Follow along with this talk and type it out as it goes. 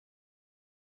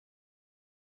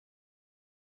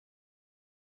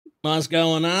What's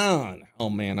going on?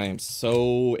 Oh man, I am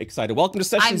so excited. Welcome to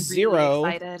session zero.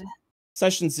 Excited.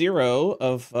 Session 0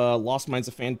 of Lost Mines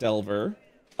of Phandelver.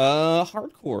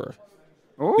 Hardcore.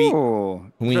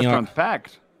 Ooh, we just are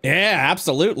unpacked. Yeah,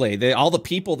 absolutely. All the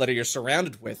people that you're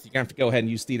surrounded with, you're gonna have to go ahead and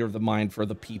use theater of the mind for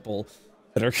the people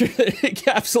that are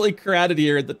absolutely crowded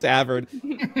here at the tavern.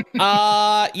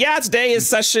 Yeah, today is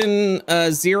session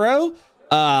 0.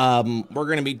 We're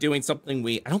gonna be doing something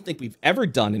I don't think we've ever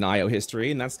done in IO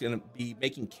history, and that's gonna be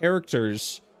making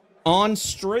characters on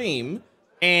stream.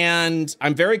 And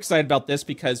I'm very excited about this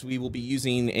because we will be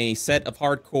using a set of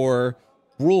hardcore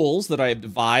rules that I have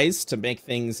devised to make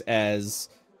things as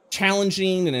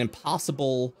challenging and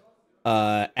impossible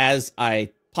as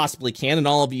I possibly can. And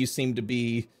all of you seem to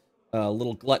be a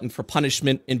little glutton for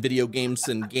punishment in video games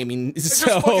and gaming. So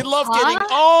I just fucking love getting owned.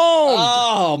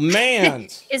 Oh man.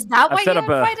 Is that why you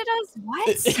invited us? What?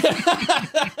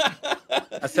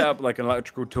 I set up like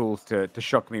electrical tools to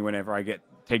shock me whenever I get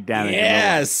take damage.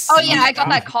 Yes. Oh yeah, I got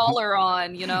that collar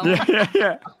on, you know.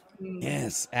 Yeah.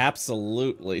 Yes,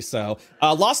 absolutely. So,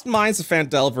 Lost Mines of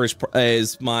Phandelver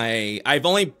is my. I've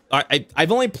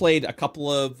only played a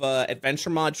couple of adventure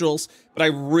modules, but I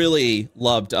really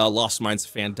loved Lost Mines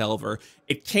of Phandelver.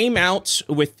 It came out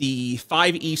with the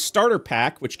 5e starter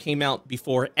pack, which came out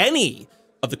before any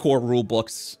of the core rule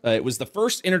books. It was the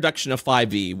first introduction of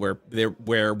 5e,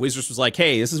 where Wizards was like,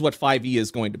 "Hey, this is what 5e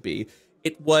is going to be."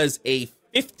 It was a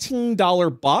 $15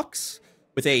 box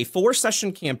with a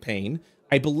 4-session campaign.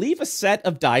 I believe a set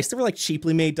of dice. They were like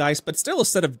cheaply made dice, but still a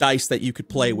set of dice that you could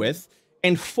play with,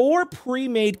 and 4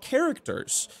 pre-made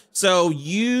characters. So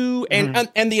you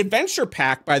and the adventure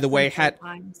pack, by the way, had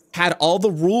all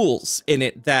the rules in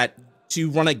it to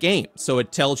run a game. So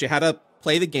it tells you how to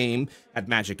play the game, had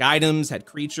magic items, had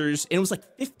creatures, and it was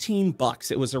like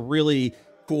 $15. It was a really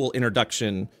cool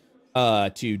introduction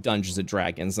to Dungeons and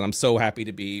Dragons, and I'm so happy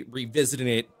to be revisiting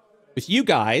it with you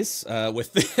guys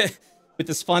with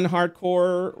this fun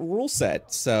hardcore rule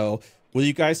set. So will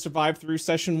you guys survive through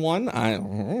session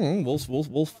 1?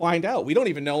 We'll find out. We don't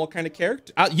even know what kind of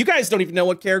character you guys don't even know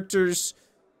what characters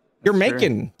you're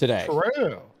making today. For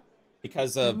real.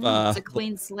 Because of it's a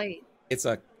clean slate. It's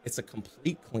a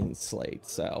complete clean slate.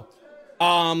 So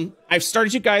I've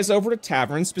started you guys over to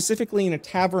tavern, specifically in a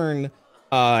tavern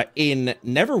in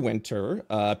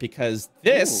Neverwinter, because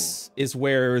this is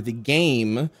where the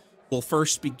game will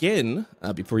first begin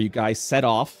before you guys set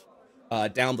off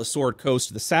down the Sword Coast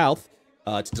to the south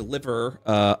to deliver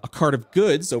a cart of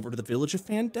goods over to the village of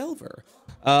Phandelver.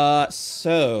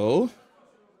 So,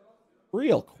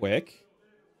 real quick,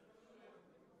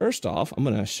 first off, I'm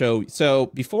going to show... So,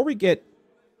 before we get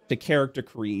to character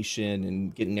creation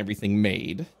and getting everything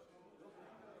made,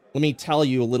 let me tell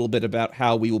you a little bit about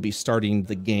how we will be starting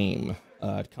the game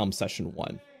come session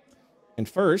 1. And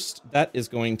first, that is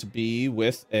going to be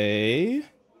with a...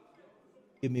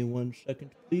 Give me 1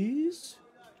 second, please.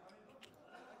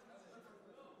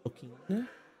 Looking.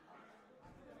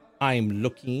 I'm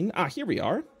looking. Here we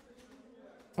are.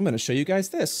 I'm going to show you guys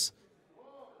this.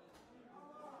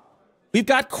 We've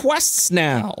got quests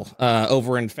now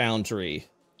over in Foundry.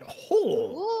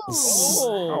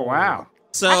 Oh wow.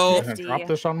 So Drop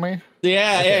this on me.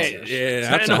 Yeah.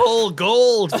 10 whole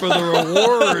gold for the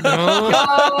reward, huh?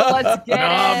 Oh, let's get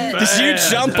it. Did you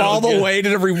jump all the way to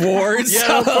the rewards?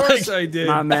 Yeah, of course I did.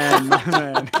 My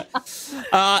man.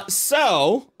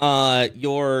 So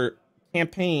your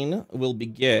campaign will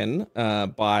begin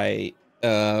by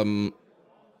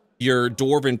your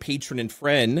dwarven patron and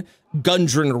friend,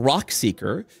 Gundren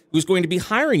Rockseeker, who's going to be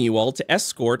hiring you all to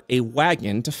escort a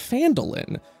wagon to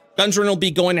Phandelin. Gundren will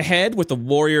be going ahead with a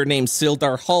warrior named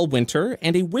Sildar Hallwinter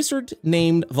and a wizard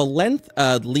named Valenth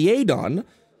Liadon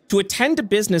to attend to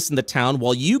business in the town,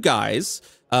 while you guys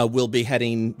will be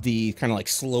heading the kind of like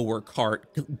slower cart,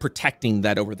 protecting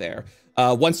that over there.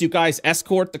 Once you guys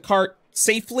escort the cart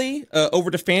safely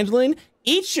over to Phandelin,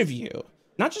 each of you,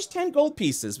 not just 10 gold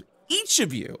pieces, each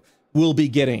of you will be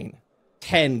getting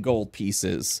 10 gold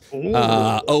pieces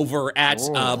over at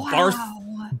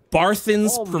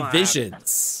Barthen's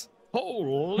Provisions.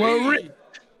 Holy.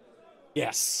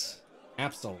 Yes,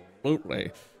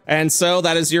 absolutely. And so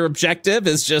that is your objective,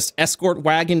 is just escort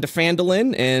wagon to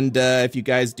Phandelin. And if you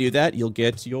guys do that, you'll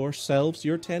get yourselves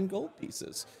your 10 gold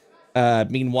pieces.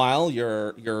 Meanwhile,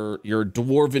 your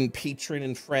dwarven patron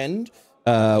and friend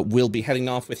will be heading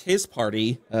off with his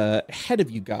party ahead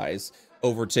of you guys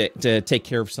over to take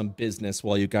care of some business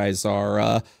while you guys are,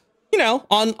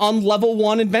 on level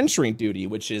 1 adventuring duty,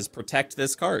 which is protect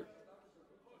this cart.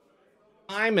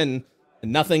 And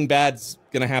nothing bad's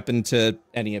gonna happen to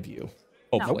any of you.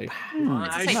 Hopefully.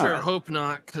 I Say sure no. hope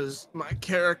not, because my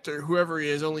character, whoever he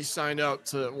is, only signed out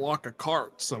to walk a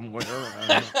cart somewhere.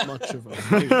 Not much of a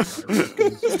fighter.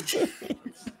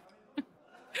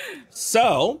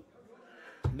 So,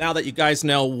 now that you guys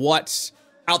know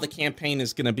how the campaign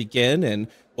is going to begin and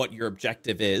what your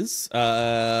objective is,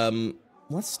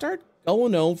 let's start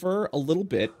going over a little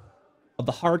bit of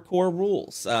the hardcore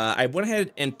rules. I went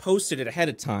ahead and posted it ahead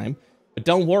of time, but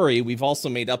don't worry, we've also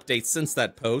made updates since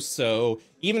that post. So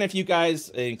even if you guys,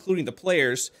 including the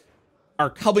players, are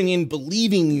coming in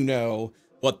believing you know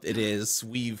what it is,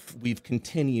 we've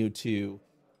continued to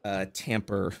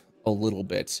tamper a little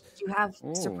bit. Do you have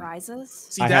surprises?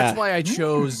 See, that's why I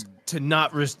chose to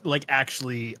not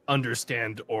actually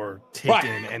understand or take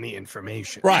in any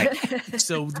information. Right.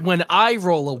 So when I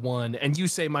roll a 1 and you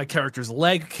say my character's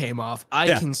leg came off,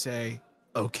 I can say,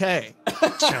 okay,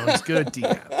 sounds good,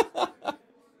 DM.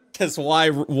 Because why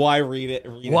read it?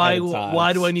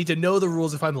 Why do I need to know the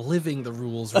rules if I'm living the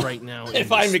rules right now?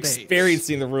 If I'm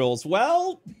experiencing the rules,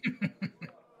 well,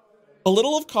 a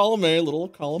little of column A, a little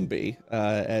of column B,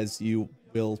 as you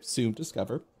will soon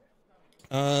discover.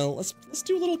 Let's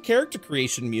do a little character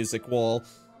creation music wall,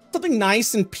 something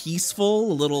nice and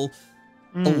peaceful, a little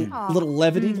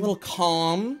levity, a little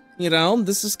calm. You know,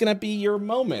 this is gonna be your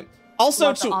moment. Also,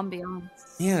 Love the ambiance.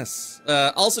 Yes.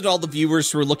 Also, to all the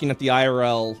viewers who are looking at the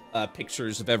IRL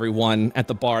pictures of everyone at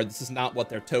the bar, this is not what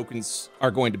their tokens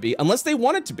are going to be, unless they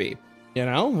want it to be. You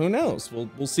know, who knows?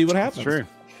 We'll see what happens. True.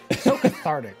 So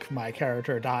cathartic, my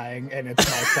character dying, and it's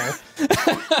myself.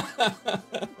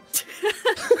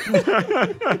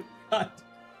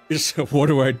 What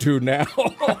do I do now?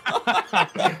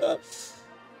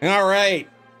 All right.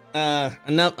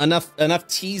 Enough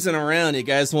teasing around. You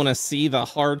guys want to see the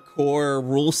hardcore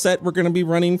rule set we're going to be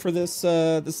running for this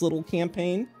little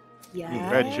campaign? Yeah.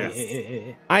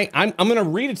 I'm going to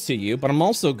read it to you, but I'm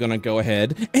also going to go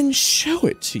ahead and show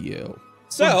it to you.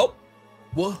 So,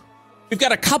 we've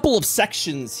got a couple of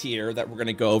sections here that we're going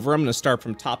to go over. I'm going to start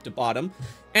from top to bottom,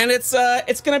 and it's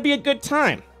going to be a good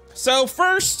time. So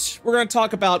first, we're going to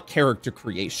talk about character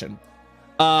creation.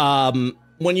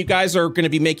 When you guys are going to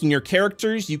be making your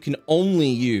characters, you can only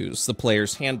use the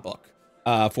player's handbook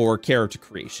for character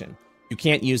creation. You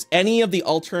can't use any of the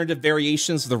alternative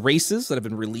variations of the races that have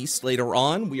been released later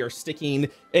on. We are sticking,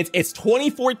 it's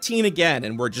 2014 again,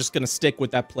 and we're just going to stick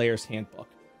with that player's handbook.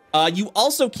 You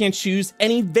also can't choose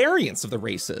any variants of the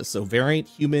races, so variant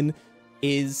human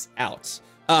is out.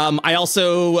 I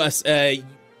also,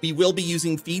 we will be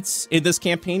using feats in this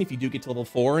campaign if you do get to level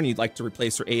 4 and you'd like to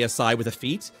replace your ASI with a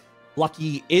feat.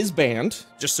 Lucky is banned,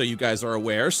 just so you guys are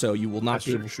aware, so you will not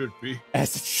be... As it should be.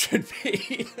 As it should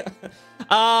be.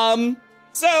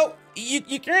 So,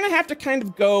 you're going to have to kind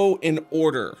of go in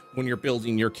order when you're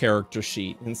building your character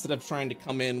sheet, instead of trying to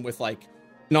come in with, like,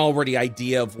 an already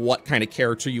idea of what kind of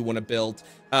character you want to build.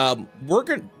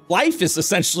 Life is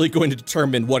essentially going to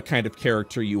determine what kind of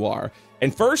character you are.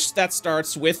 And first, that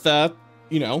starts with,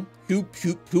 you know,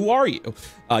 who are you?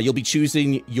 You'll be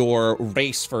choosing your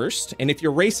race first, and if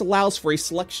your race allows for a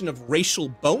selection of racial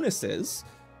bonuses,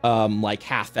 like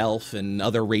half-elf and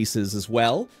other races as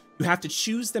well, you have to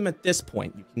choose them at this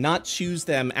point. You cannot choose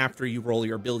them after you roll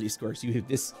your ability scores. You have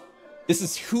this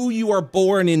is who you are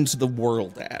born into the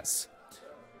world as.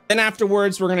 Then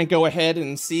afterwards, we're going to go ahead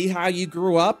and see how you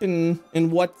grew up and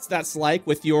what that's like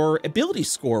with your ability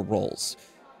score rolls.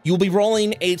 You'll be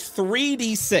rolling a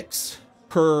 3d6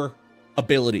 per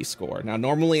ability score. Now,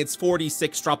 normally it's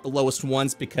 4d6, drop the lowest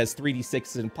ones because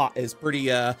 3d6 is pretty,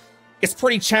 it's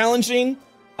pretty challenging.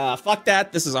 Fuck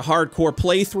that. This is a hardcore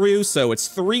playthrough, so it's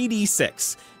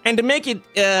 3d6. And to make it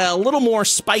a little more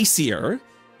spicier,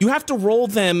 you have to roll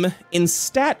them in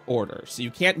stat order, so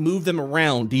you can't move them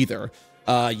around either.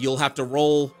 You'll have to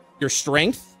roll your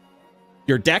strength,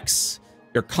 your dex,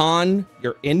 your con,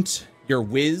 your int, your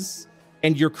whiz,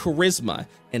 and your charisma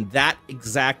in that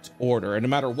exact order. And no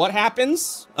matter what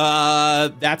happens,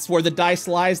 that's where the dice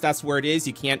lies. That's where it is.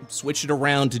 You can't switch it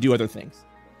around to do other things.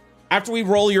 After we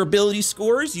roll your ability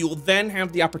scores, you will then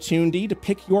have the opportunity to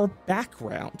pick your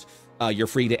background. You're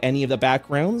free to any of the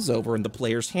backgrounds over in the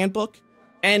player's handbook.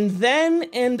 And then,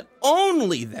 and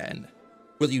only then,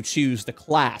 will you choose the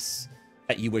class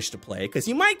that you wish to play. Because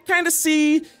you might kind of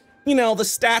see, you know, the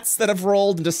stats that have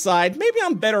rolled and decide, maybe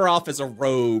I'm better off as a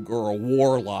rogue or a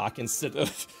warlock instead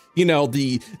of, you know,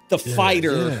 the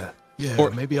fighter. Yeah,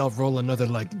 or maybe I'll roll another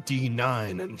like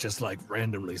D9 and just like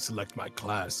randomly select my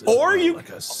class. Or you like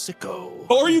a sicko.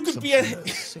 Or you could be a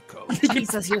sicko.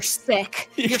 Jesus, you're sick.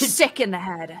 You're sick in the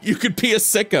head. You could be a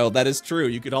sicko. That is true.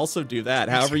 You could also do that.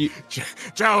 However you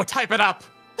Joe, type it up.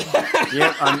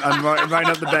 Yep, I'm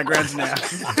writing up the backgrounds now.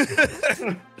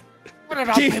 Put it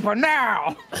on paper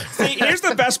now. See, here's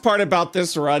the best part about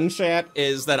this run, chat,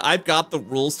 is that I've got the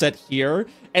rule set here,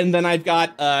 and then I've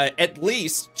got at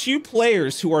least 2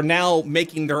 players who are now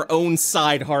making their own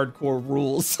side hardcore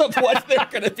rules of what they're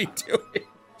going to be doing.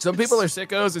 Some people are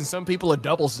sickos, and some people are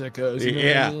double sickos. You know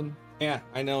what I mean? Yeah,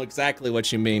 I know exactly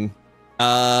what you mean.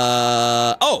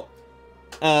 The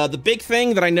big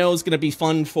thing that I know is going to be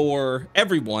fun for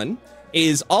everyone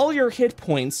is all your hit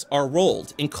points are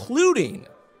rolled, including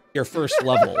your first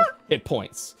level hit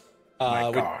points.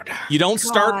 God. You don't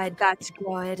start. God, that's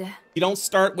good. You don't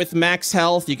start with max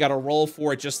health. You got to roll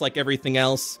for it just like everything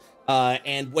else.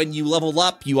 And when you level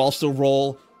up, you also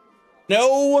roll.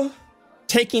 No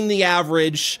taking the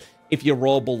average if you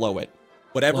roll below it.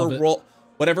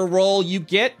 Whatever roll you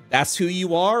get, that's who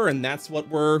you are, and that's what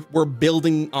we're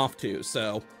building off to.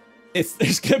 So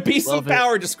there's gonna be some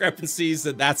power discrepancies,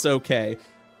 and that's okay.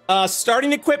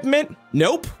 Starting equipment,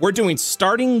 nope. We're doing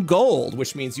starting gold,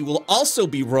 which means you will also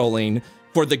be rolling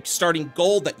for the starting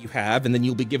gold that you have, and then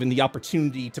you'll be given the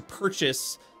opportunity to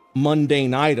purchase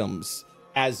mundane items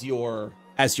as your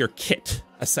kit,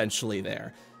 essentially.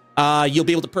 There, you'll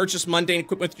be able to purchase mundane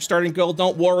equipment with your starting gold.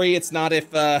 Don't worry, it's not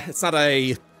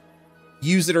a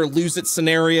use it or lose it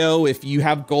scenario. If you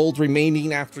have gold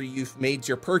remaining after you've made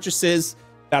your purchases,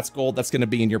 that's gold that's going to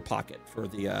be in your pocket for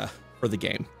the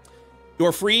game.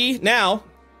 You're free now.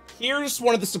 Here's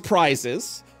one of the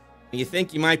surprises. You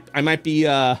think I might be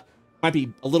a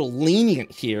little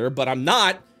lenient here, but I'm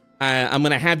not. I'm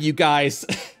going to have you guys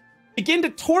begin to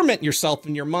torment yourself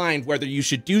in your mind whether you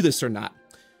should do this or not.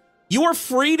 You are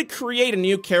free to create a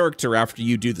new character after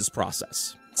you do this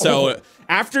process. So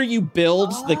after you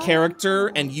build the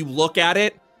character and you look at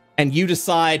it and you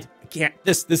decide,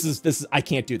 I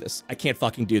can't do this. I can't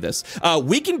fucking do this.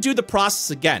 We can do the process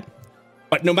again,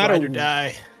 but no matter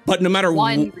no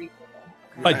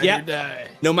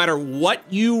matter what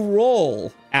you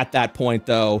roll at that point,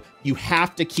 though, you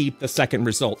have to keep the second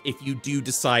result if you do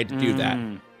decide to do that.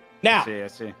 Now, I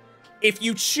see. if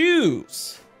you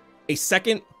choose a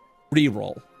second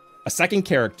reroll, a second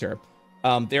character,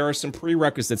 there are some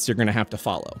prerequisites you're going to have to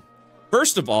follow.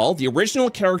 First of all, the original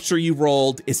character you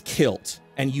rolled is killed,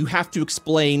 and you have to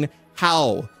explain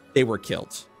how they were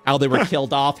killed, how they were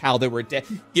killed off, how they were dead.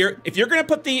 If you're going to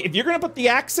put the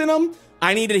axe in them,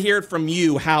 I need to hear it from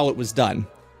you how it was done.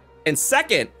 And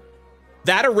second,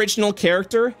 that original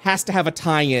character has to have a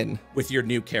tie-in with your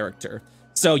new character.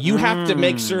 So you have to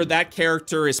make sure that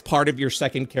character is part of your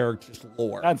second character's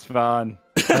lore. That's fun.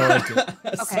 I like it.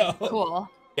 Okay, cool.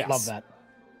 Yes. Love that.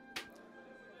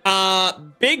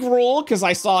 Big rule, because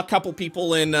I saw a couple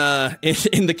people in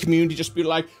the community just be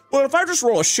like, well, if I just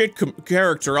roll a shit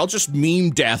character, I'll just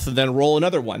meme death and then roll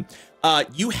another one.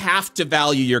 You have to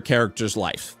value your character's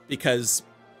life, because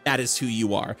that is who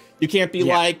you are. You can't be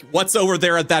like, what's over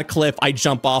there at that cliff? I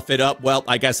jump off it up. Well,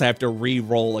 I guess I have to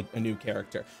re-roll a new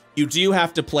character. You do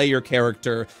have to play your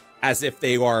character as if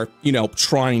they are,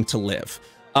 trying to live.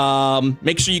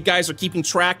 Make sure you guys are keeping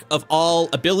track of all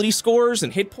ability scores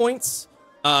and hit points,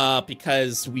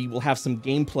 because we will have some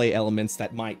gameplay elements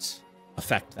that might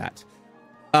affect that.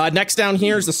 Next down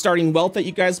here is the starting wealth that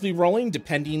you guys will be rolling,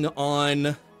 depending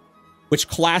on which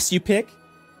class you pick.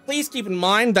 Please keep in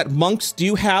mind that monks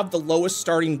do have the lowest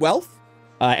starting wealth.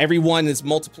 Everyone is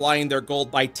multiplying their gold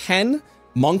by 10.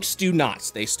 Monks do not.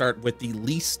 They start with the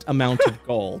least amount of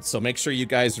gold. So make sure you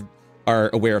guys are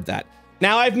aware of that.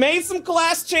 Now, I've made some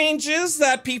class changes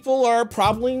that people are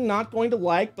probably not going to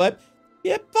like, but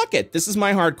yeah, fuck it. This is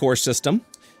my hardcore system.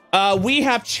 We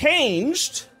have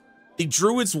changed the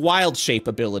Druid's Wild Shape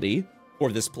ability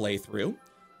for this playthrough.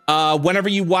 Whenever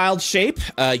you wild shape,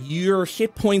 your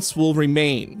hit points will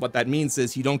remain. What that means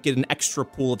is you don't get an extra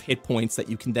pool of hit points that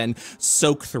you can then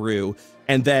soak through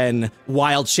and then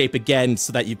wild shape again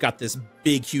so that you've got this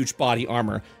big, huge body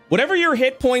armor. Whatever your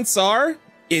hit points are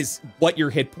is what your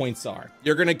hit points are.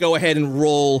 You're going to go ahead and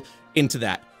roll into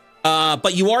that.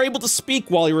 But you are able to speak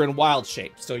while you're in wild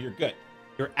shape, so you're good.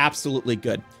 You're absolutely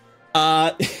good.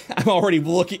 I'm already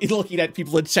looking at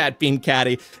people in chat being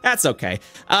catty. That's okay.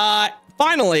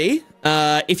 Finally,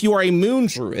 if you are a moon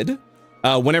druid,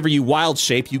 whenever you wild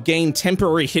shape, you gain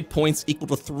temporary hit points equal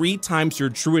to 3 times your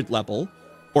druid level,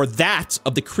 or that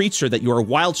of the creature that you are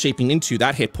wild shaping into,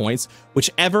 that hit points,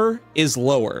 whichever is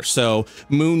lower. So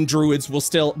moon druids will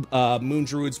still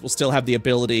have the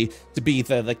ability to be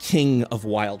the king of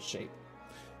wild shape.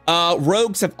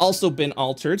 Rogues have also been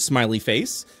altered, smiley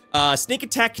face. Sneak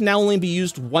attack can now only be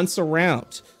used once a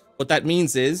round. What that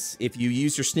means is if you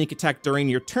use your sneak attack during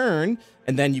your turn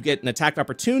and then you get an attack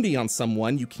opportunity on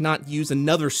someone, you cannot use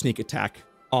another sneak attack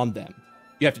on them.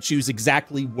 You have to choose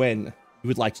exactly when you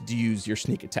would like to use your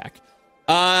sneak attack.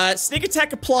 Sneak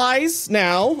attack applies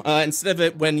now, instead of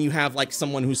it when you have like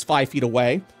someone who's 5 feet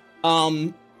away.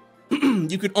 You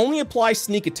could only apply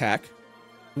sneak attack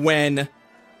when you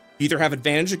either have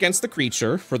advantage against the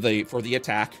creature for the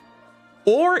attack,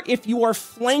 or if you are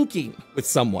flanking with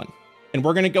someone. And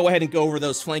we're going to go ahead and go over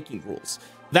those flanking rules.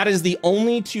 That is the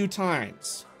only 2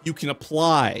 times you can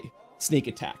apply sneak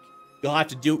attack. You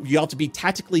have to be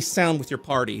tactically sound with your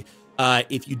party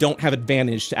if you don't have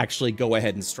advantage to actually go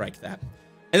ahead and strike that.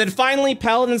 And then finally,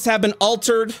 paladins have been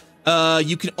altered.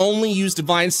 You can only use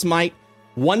divine smite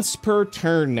once per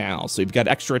turn now. So you've got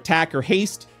extra attack or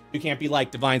haste. You can't be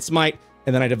like divine smite,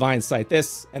 and then I divine smite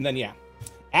this, and then yeah.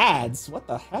 Ads, what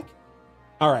the heck?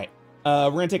 All right, we're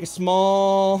gonna take a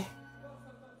small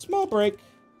break.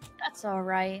 That's all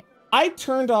right. I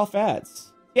turned off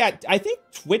ads. Yeah, I think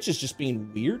Twitch is just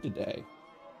being weird today.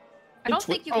 I don't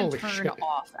think you can Holy turn shit.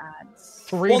 off ads.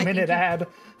 3-minute ad.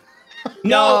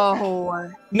 No.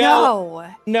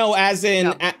 As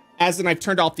in I've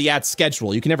turned off the ad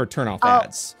schedule. You can never turn off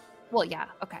ads. Well, yeah.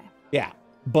 Okay. Yeah,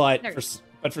 but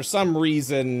for some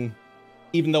reason,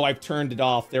 even though I've turned it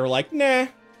off, they were like, nah,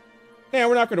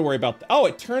 we're not going to worry about that. Oh,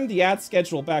 it turned the ad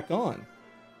schedule back on.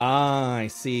 Ah, I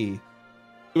see.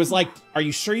 It was like, are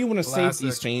you sure you want to save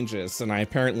these changes? And I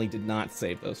apparently did not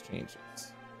save those changes.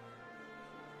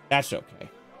 That's okay.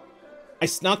 I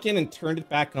snuck in and turned it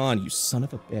back on, you son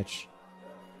of a bitch.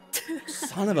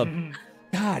 Son of a...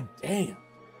 God damn.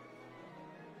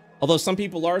 Although some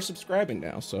people are subscribing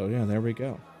now, so yeah, there we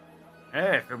go.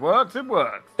 Hey, if it works, it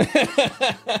works.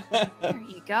 There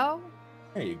you go.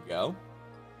 There you go.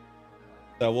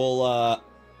 So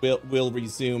we'll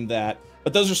resume that.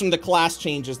 But those are some of the class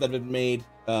changes that have been made,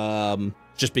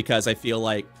 just because I feel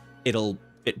like it'll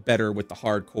fit better with the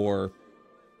hardcore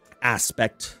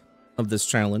aspect of this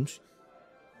challenge.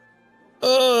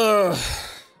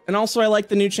 And also I like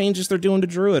the new changes they're doing to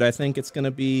Druid. I think it's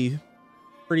gonna be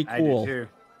pretty cool. I do too.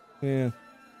 Yeah.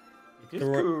 It is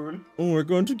cool. We're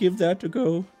going to give that a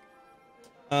go.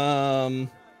 1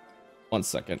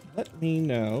 second. Let me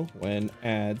know when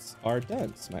ads are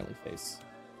done. Smiley face.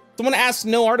 Someone asked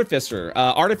no Artificer.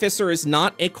 Artificer is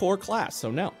not a core class,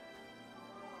 so no.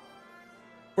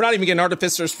 We're not even getting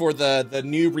Artificers for the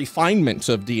new refinement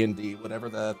of D&D, whatever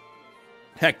the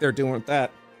heck they're doing with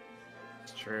that.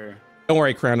 It's true. Don't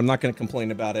worry, Crown. I'm not going to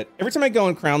complain about it. Every time I go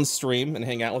on Crown's stream and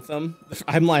hang out with them,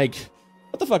 I'm like,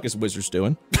 what the fuck is Wizards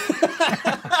doing?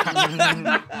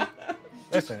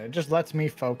 Listen, it just lets me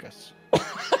focus.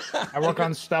 I work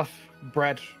on stuff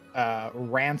Brett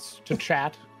rants to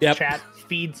chat. Yep. Chat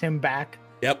feeds him back.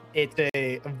 Yep. It's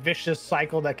a vicious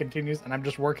cycle that continues, and I'm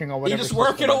just working on whatever. You just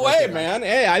working away, man.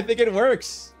 Hey, I think it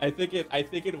works. I think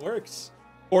it works.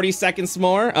 40 seconds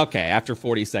more. Okay, after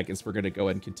 40 seconds, we're gonna go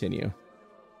ahead and continue.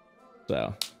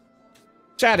 So,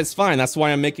 chat is fine. That's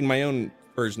why I'm making my own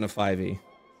version of 5e.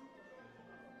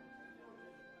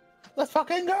 Let's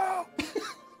fucking go.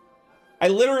 I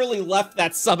literally left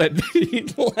that summit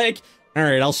like, all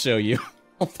right, I'll show you.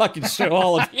 I'll fucking show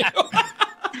all of you.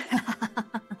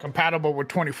 Compatible with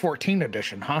 2014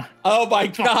 edition, huh? Oh my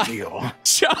god. Deal.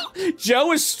 Joe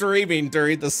was streaming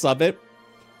during the summit.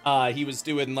 He was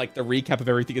doing like the recap of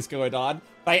everything that's going on.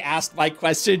 I asked my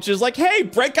question, just like, hey,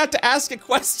 Brett got to ask a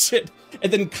question.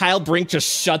 And then Kyle Brink just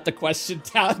shut the question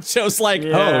down. Joe's like,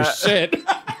 yeah. Oh shit.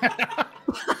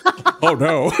 Oh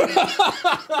no.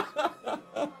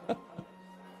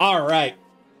 All right.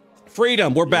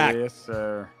 Freedom, we're back. Yes,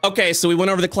 sir. Okay, so we went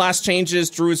over the class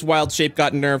changes. Druid's Wild Shape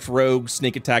got nerfed, Rogue,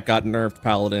 Sneak Attack got nerfed,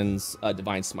 Paladins,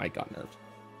 Divine Smite got nerfed.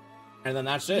 And then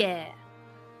that's it. Yeah.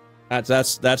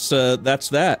 That's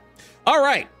that. All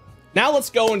right, now let's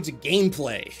go into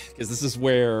gameplay, because this is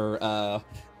where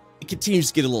it continues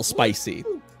to get a little spicy.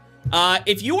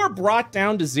 If you are brought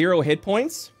down to 0 hit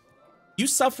points, you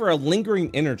suffer a lingering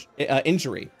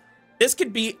injury. This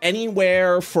could be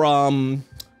anywhere from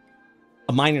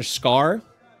a minor scar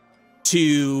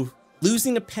to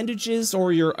losing appendages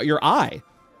or your eye.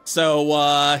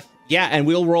 So yeah, and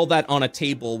we'll roll that on a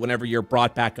table whenever you're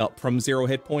brought back up from 0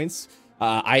 hit points.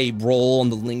 I roll on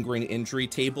the lingering injury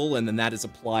table, and then that is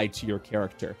applied to your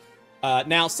character.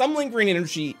 Now, some lingering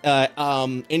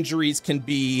injuries can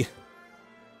be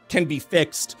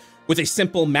fixed with a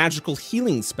simple magical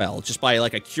healing spell, just by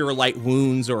like a cure light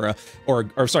wounds or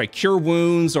cure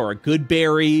wounds or a good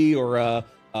berry or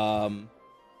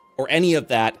any of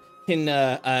that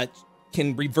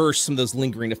can reverse some of those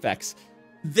lingering effects.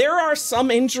 There are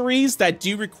some injuries that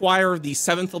do require the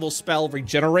 7th level spell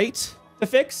Regenerate to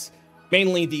fix,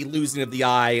 mainly the losing of the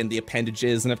eye and the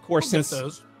appendages, and of course,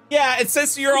 since Yeah, and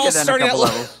since you're all starting at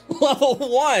level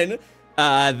 1,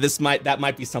 that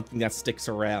might be something that sticks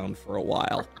around for a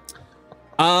while.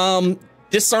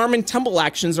 Disarm and tumble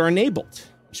actions are enabled,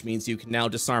 which means you can now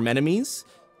disarm enemies.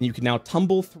 And you can now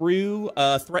tumble through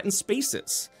threatened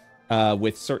spaces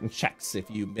with certain checks if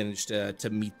you manage to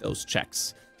meet those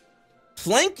checks.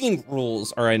 Flanking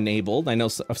rules are enabled. I know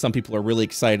some people are really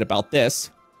excited about this.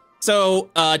 So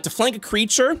to flank a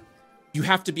creature, you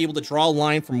have to be able to draw a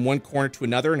line from one corner to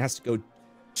another and it has to go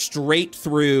straight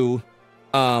through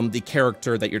the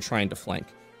character that you're trying to flank.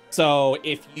 So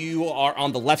if you are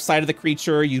on the left side of the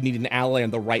creature, you need an ally on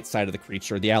the right side of the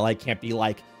creature. The ally can't be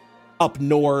like up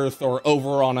north or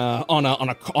over on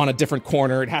a different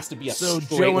corner. It has to be a straight line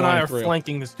through. So Joe and I are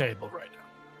flanking this table right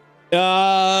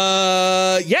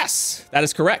now. Yes, that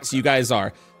is correct. So you guys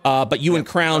are. But you and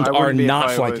Crowned are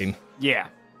not flanking. Yeah.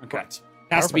 Okay. It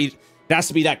has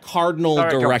to be that cardinal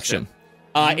direction.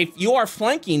 If you are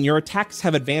flanking, your attacks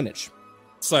have advantage.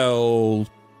 So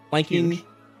flanking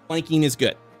is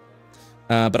good.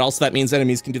 But also that means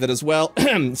enemies can do that as well.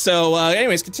 So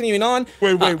anyways, continuing on.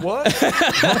 Wait, what? Wait,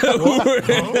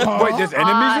 there's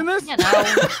enemies in this?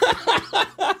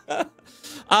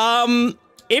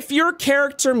 If your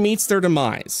character meets their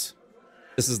demise,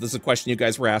 this is a question you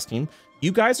guys were asking.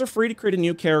 You guys are free to create a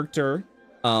new character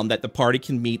that the party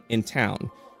can meet in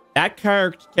town. That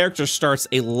character starts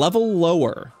a level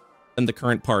lower than the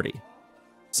current party.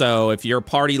 So if your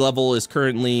party level is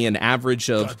currently an average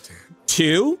of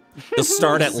 2, you'll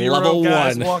start at level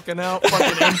 1. Walking out,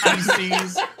 fucking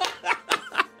NPCs.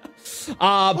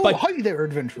 But hi there,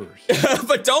 adventurers.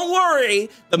 But don't worry,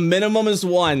 the minimum is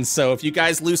 1. So if you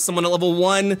guys lose someone at level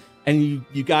 1 and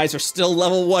you guys are still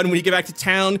level 1 when you get back to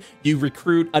town, you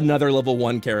recruit another level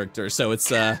 1 character. So it's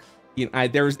there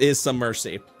is some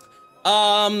mercy.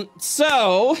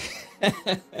 So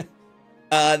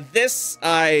this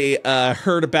I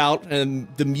heard about in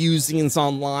the musings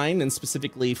online, and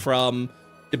specifically from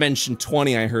Dimension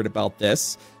 20 I heard about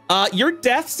this. Your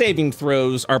death saving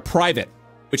throws are private,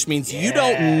 which means you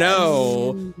don't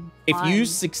know if you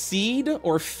succeed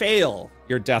or fail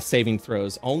your death saving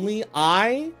throws. Only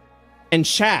I and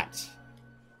chat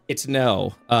get to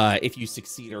know if you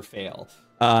succeed or fail.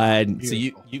 So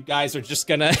you guys are just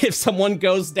gonna, if someone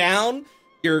goes down,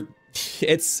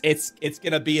 it's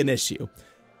gonna be an issue.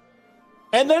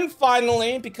 And then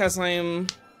finally, because I am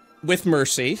with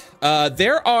Mercy,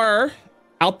 there are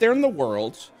out there in the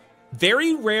world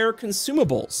very rare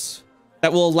consumables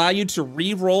that will allow you to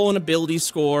re-roll an ability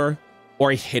score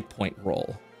or a hit point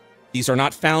roll. These are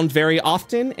not found very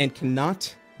often and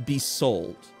cannot be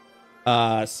sold.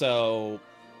 So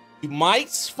you might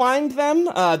find them.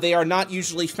 They are not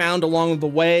usually found along the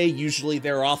way. Usually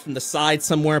they're off on the side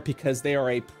somewhere because they are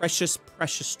a precious,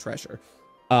 precious treasure.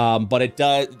 But it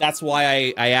does. That's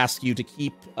why I ask you to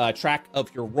keep track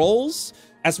of your rolls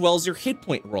as well as your hit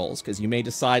point rolls, because you may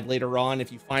decide later on,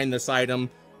 if you find this item,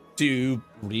 to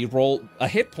re-roll a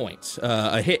hit point,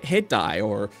 a hit die,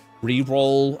 or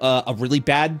re-roll a really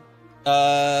bad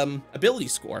ability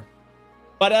score.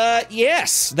 But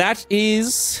yes, that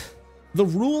is the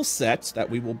rule set that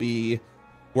we will be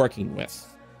working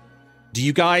with. Do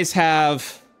you guys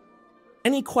have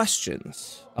any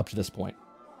questions up to this point?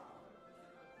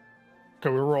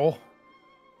 Can we roll?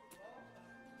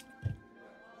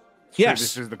 Yes.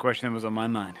 This is the question that was on my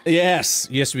mind. Yes,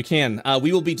 we can.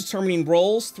 We will be determining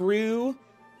roles through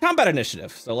combat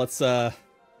initiative. So let's oh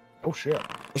shit.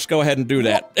 Let's go ahead and do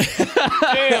that.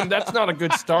 Damn, that's not a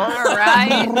good start. All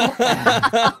right.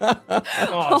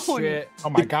 Oh shit. Oh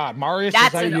my god, Marius,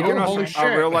 That's is that an you? old Holy one.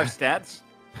 shit. Real life stats?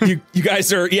 you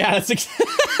guys are, yeah, that's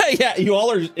yeah, you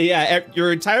all are, yeah,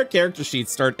 your entire character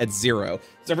sheets start at 0.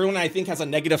 So everyone, I think, has a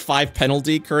 -5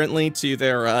 penalty currently to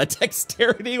their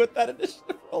dexterity with that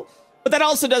initiative roll. But that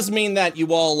also does mean that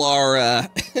you all are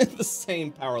the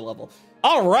same power level.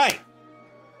 All right.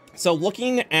 So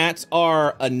looking at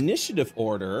our initiative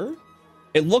order,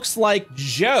 it looks like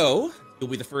Joe will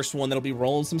be the first one that'll be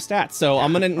rolling some stats. So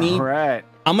I'm gonna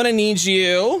need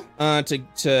you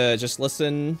to just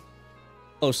listen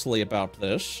closely about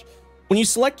this. When you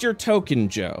select your token,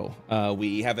 Joe,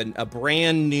 we have a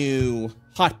brand new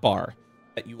hotbar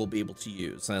that you will be able to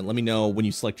use. And let me know when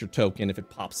you select your token if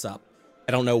it pops up.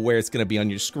 I don't know where it's going to be on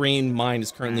your screen. Mine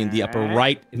is currently in the upper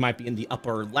right. It might be in the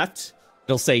upper left.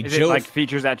 It'll say Is Joe. it like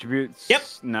features, attributes? Yep.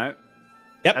 No.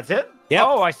 Yep. That's it? Yep.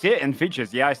 Oh, I see it in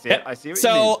features. Yeah, I see it. I see what you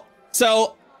mean.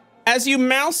 So as you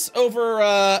mouse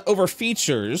over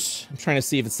features, I'm trying to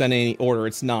see if it's in any order.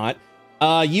 It's not.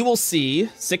 You will see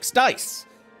 6 dice.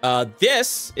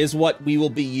 This is what we will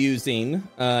be using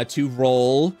to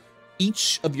roll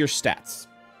each of your stats.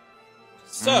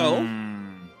 So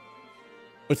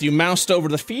With you moused over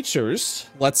the features,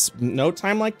 let's no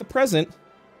time like the present.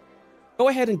 Go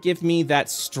ahead and give me that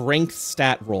strength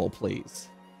stat roll, please.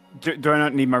 Do I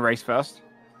not need my race first?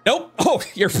 Nope. Oh,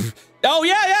 Oh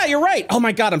yeah, you're right. Oh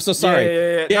my God, I'm so sorry.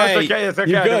 Yeah. No, it's okay. It's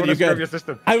okay. You're good. You're good. Your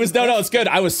system. No, it's good.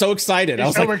 I was so excited. I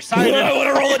was so like, excited. I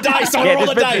want to roll a dice. I want to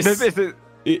roll a dice.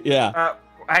 Yeah.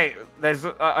 Hey,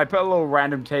 I put a little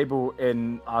random table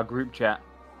in our group chat.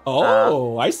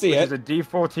 Oh, I see it. There's a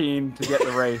D14 to get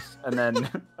the race, and then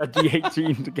a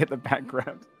D18 to get the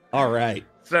background. All right.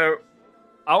 So,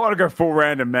 I want to go full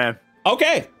random, man.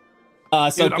 Okay.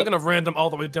 So Dude, I'm gonna random all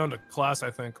the way down to class.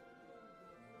 I think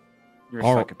You're a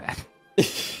psychopath.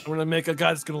 I'm gonna make a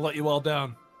guy that's gonna let you all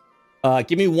down.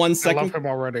 Give me 1 I second. love him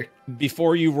already.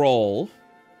 Before you roll,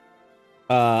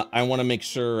 I want to make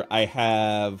sure I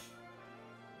have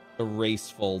the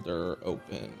race folder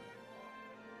open.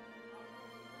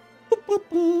 Boop, boop,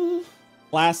 boop.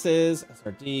 Classes,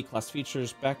 SRD, class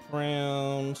features,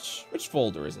 background. Which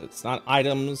folder is it? It's not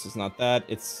items. It's not that.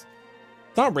 It's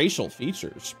not racial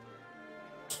features.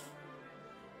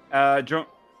 John, are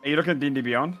you looking at D&D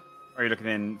Beyond, or are you looking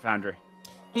in Foundry?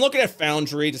 I'm looking at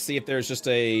Foundry to see if there's just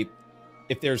if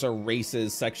there's a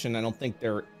races section. I don't think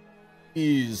there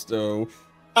is, though.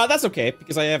 That's okay,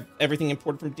 because I have everything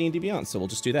imported from D&D Beyond, so we'll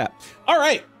just do that. All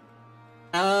right.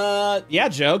 Yeah,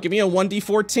 Joe, give me a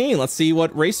 1d14. Let's see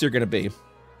what race you're going to be.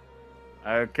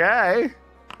 Okay.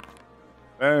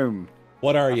 Boom.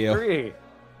 What are you? 3.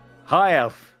 High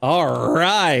elf. All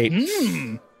right.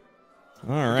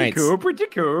 All right. Pretty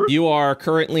cool. You are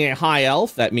currently a high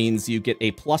elf. That means you get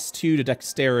a +2 to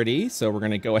dexterity. So we're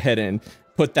going to go ahead and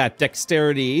put that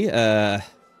dexterity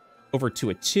over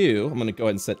to a 2. I'm going to go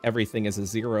ahead and set everything as a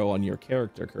 0 on your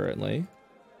character currently.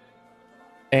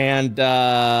 And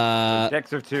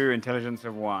Dex of 2, intelligence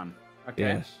of 1.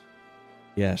 Okay.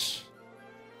 Yes.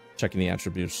 Checking the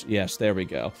attributes. Yes, there we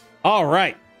go. All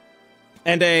right.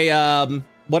 And a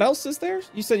what else is there?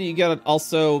 You said you got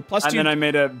also +2. And then I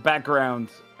made a background.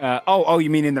 Oh, you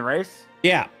mean in the race?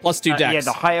 Yeah, +2 dex. Yeah,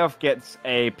 the high elf gets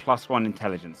a +1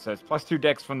 intelligence. So it's +2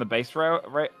 dex from the base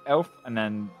elf, and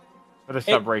then for the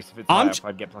sub race, if it's high elf,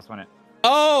 I'd get +1 it.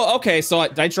 Oh, okay. So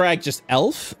I drag just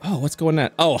elf. Oh, what's going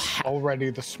on? Oh, Already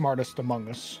the smartest among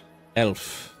us.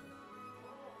 elf.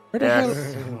 Where the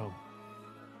hell?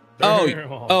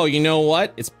 Oh, you know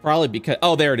what? It's probably because.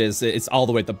 Oh, there it is. It's all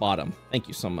the way at the bottom. Thank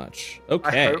you so much.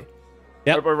 Okay. I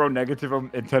hope I roll negative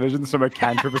on intelligence, so my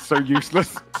cantrip is so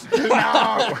useless.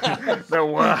 No, the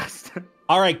worst.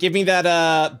 All right, give me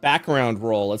that background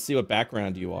roll. Let's see what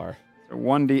background you are. So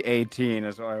 1d18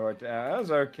 is what I wrote as.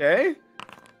 Okay.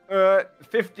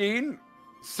 15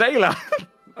 sailor.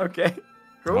 Okay.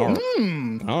 Cool.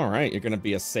 All right, you're gonna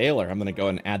be a sailor. I'm gonna go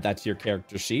and add that to your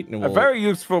character sheet, and a very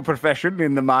useful profession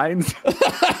in the mines. I'm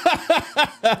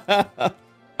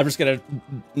just gonna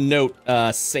note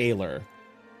sailor,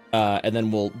 and then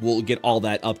we'll get all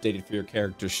that updated for your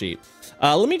character sheet.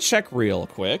 Let me check real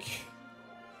quick.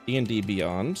 D&D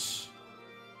Beyond.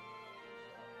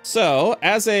 So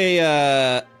as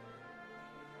a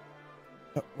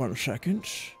 1 second,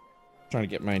 trying to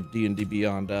get my D&D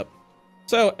Beyond up.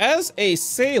 So, as a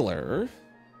sailor,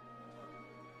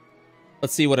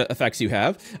 let's see what effects you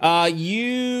have.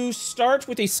 You start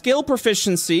with a skill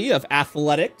proficiency of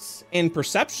athletics and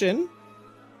perception.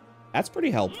 That's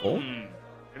pretty helpful.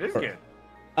 It is good.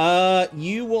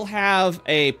 You will have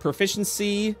a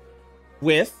proficiency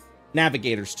with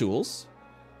navigator's tools.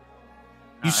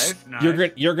 Nice.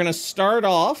 You're gonna start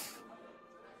off.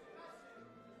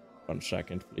 1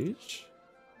 second, please.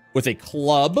 With a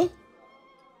club.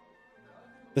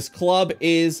 This club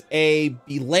is a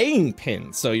belaying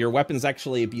pin, so your weapon's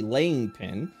actually a belaying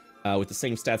pin with the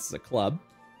same stats as a club.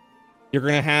 You're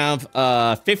going to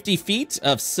have 50 feet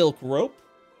of silk rope,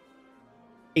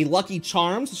 a lucky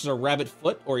charm, which is a rabbit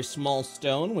foot or a small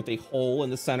stone with a hole in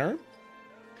the center.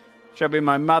 Shall be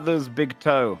my mother's big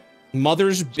toe.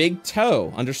 Mother's big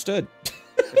toe, understood.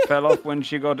 It fell off when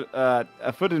she got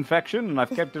a foot infection, and I've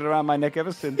kept it around my neck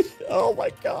ever since. Oh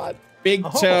my God. Big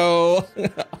toe.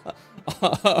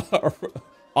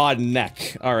 On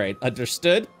neck. All right,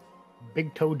 understood.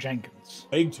 Big Toe Jenkins.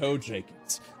 Big Toe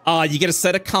Jenkins. You get a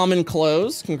set of common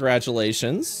clothes.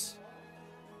 Congratulations.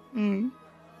 And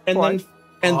then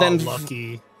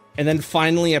lucky. And then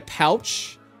finally a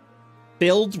pouch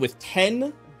filled with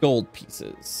 10 gold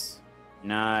pieces.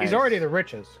 Nice. He's already the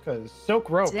richest because silk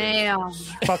rope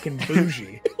is fucking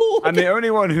bougie. I'm the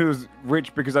only one who's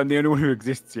rich because I'm the only one who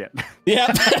exists yet. Yeah,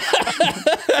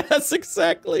 that's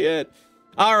exactly it.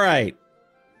 All right.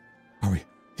 Are we?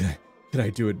 Can I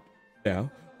do it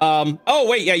now? Oh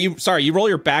wait, yeah. You roll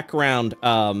your background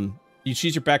You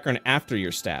choose your background after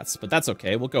your stats, but that's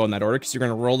okay. We'll go in that order because you're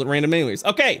going to roll at random anyways.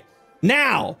 Okay,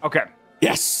 now. Okay.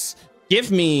 Yes. Give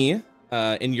me,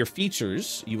 in your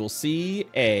features, you will see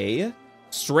a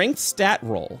strength stat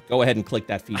roll. Go ahead and click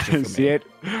that feature for me. See it?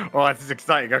 Oh, this is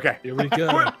exciting. Okay. Here we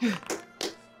go.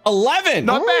 11.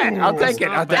 Not bad. I'll take it.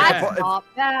 I'll take That's it. not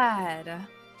bad.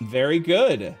 Very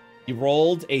good. You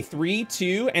rolled a 3,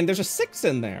 2, and there's a 6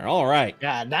 in there. All right.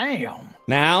 God damn.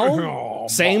 Now,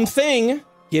 same thing.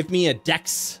 Give me a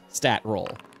dex stat roll.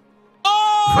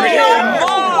 Pretty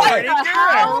Oh, good. What the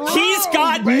hell? he's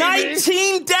got baby.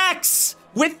 19 dex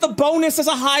with the bonus as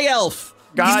a high elf.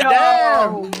 God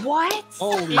Oh, damn. what?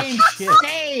 Holy shit.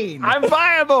 Insane. I'm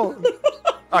viable.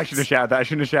 I should have shouted that. I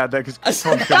shouldn't have shouted that because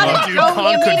Oh, dude, Oh,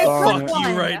 Con you could made it fuck for you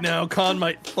one. right now. Con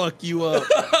might fuck you up.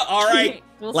 All right.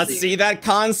 We'll Let's see. see that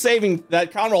con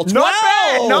roll. 12. Not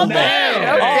bad, not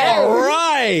bad. Okay. All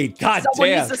right. God Someone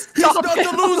damn. needs to He's stop not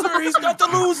the loser. He's not the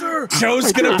loser.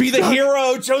 Joe's gonna be the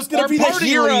hero. Joe's gonna Our be the party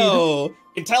hero.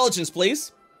 Intelligence,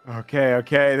 please.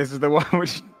 Okay. This is the one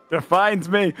which defines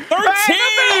me. 13.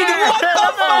 What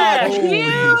the fuck?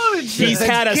 Huge. He's The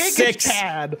had a Giga 6.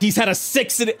 Tad. He's had a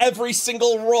 6 in every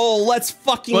single roll. Let's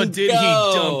fucking But did go. he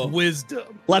dump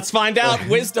wisdom? Let's find out.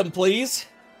 Wisdom, please.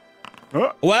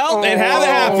 Huh? Well, it had to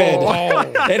happen. Oh.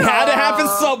 It had to happen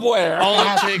somewhere. All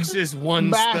it takes is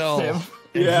one spell. Massive.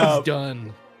 And Yeah. he's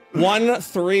done. 1,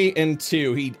 3, and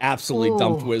 2. He absolutely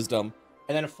dumped Ooh. wisdom.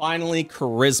 And then finally,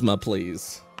 charisma,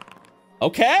 please.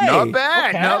 Okay. Not bad.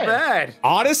 Okay. Not bad.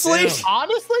 Honestly, Damn.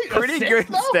 Honestly, a Pretty 6 good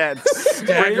though? stats. Pretty good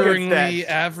Staggeringly stats.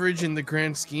 average in the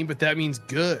grand scheme, but that means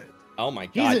good. oh my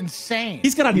He's god. insane.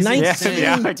 He's got a 19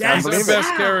 yeah, I can't dex. He's the believe it.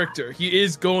 best character. He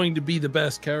is going to be the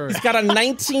best character. He's got a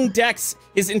 19 dex.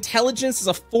 His intelligence is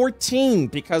a 14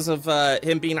 because of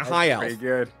him being a high elf. Pretty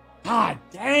good. God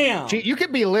damn. Gee, you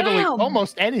could be literally Damn.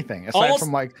 almost anything aside Almost-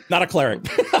 from like, Not a cleric.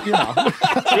 you know.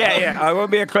 Yeah. I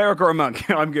won't be a cleric or a monk.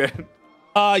 I'm good.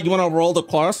 You want to roll the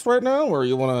class right now, or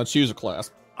you want to choose a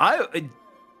class?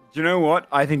 Do you know what?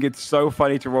 I think it's so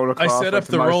funny to roll a I class. set like up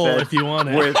the roll said, if you want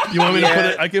it. with- You want me to put Yeah,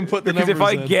 it? I can put the because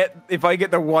numbers if I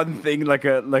get the one thing like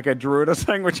a druid or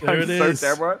something, which There I'm it so is.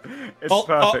 terrible at, it's Oh,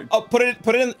 perfect.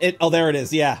 put it in it. Oh, there it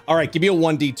is. Yeah. All right, give me a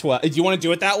 1d12. Do you want to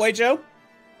do it that way, Joe?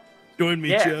 Join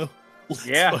me, Yeah. Joe. Let's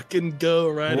Yeah. fucking go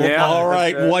right Yeah. on. All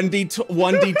right, that's it.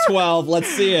 1d12. Let's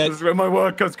see it. This is where my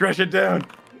work comes crashing down.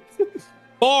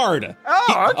 Bard.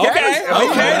 Oh, Okay,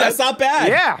 okay. that's not bad.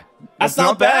 Yeah. That's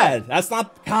not bad. That's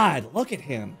not. God, look at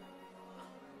him.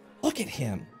 Look at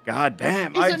him. God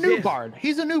damn. He's a new bard.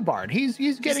 He's a new bard. He's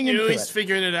getting He's new, into he's it.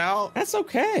 figuring it out. That's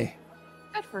okay.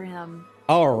 Good for him.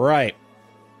 All right.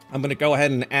 I'm gonna go ahead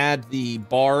and add the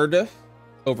bard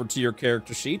over to your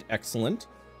character sheet. Excellent.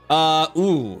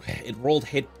 Ooh, it rolled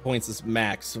hit points as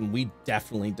max, and we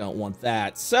definitely don't want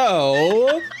that.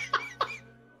 So,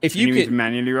 if You you need to could,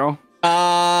 manually roll.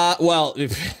 well,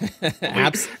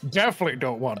 Definitely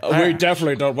don't want we that.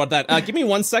 definitely don't want that. Give me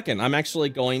 1 second. I'm actually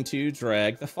going to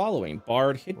drag the following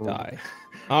bard hit die.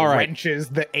 All right. Wrenches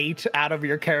the 8 out of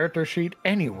your character sheet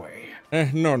anyway.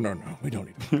 No, we don't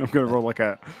need it. I'm gonna roll like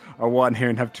a 1 here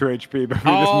and have 2 HP. But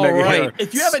All right.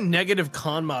 If you have a negative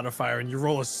con modifier and you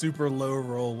roll a super low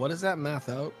roll, what does that math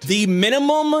out? The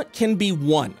minimum can be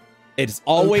 1. It's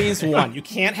always 1. You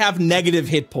can't have negative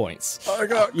hit points. I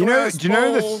got Do you know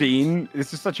the scene?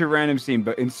 This is such a random scene,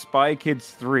 but in Spy Kids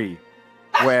 3,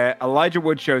 where Elijah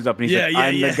Wood shows up and he's like,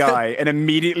 I'm the guy, and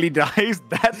immediately dies.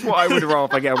 That's what I would roll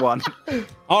if I get 1.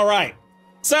 All right.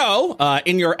 So,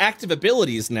 in your active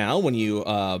abilities now, when you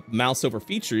mouse over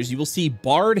features, you will see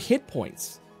Bard hit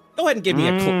points. Go ahead and give me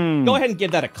a click. Go ahead and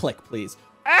give that a click, please.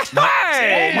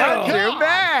 Hey, not God. too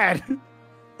bad.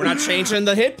 We're not changing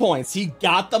the hit points. He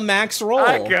got the max roll.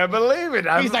 I can't believe it.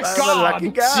 I'm, He's a I'm god. a lucky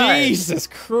guy. Jesus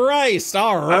Christ.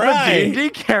 All I'm a right. D&D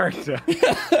character.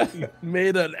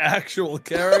 Made an actual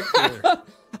character.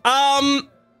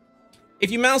 If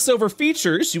you mouse over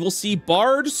features, you will see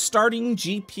Bard starting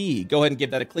GP. Go ahead and give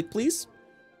that a click, please.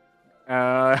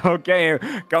 Okay,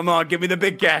 come on, give me the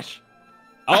big cash.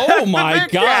 Oh my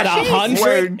God, Wait,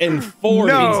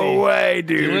 140. No way, He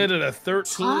dude. landed a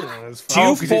 13 on his 2 Oh,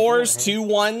 'cause it's- 4s, 2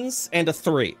 1s, and a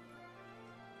 3.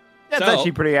 That's So-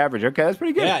 actually pretty average. Okay, that's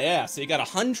pretty good. Yeah. So you got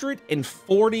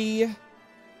 140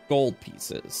 gold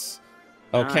pieces.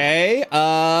 Okay.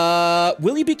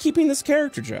 Will you be keeping this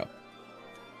character, Joe?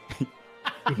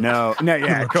 No,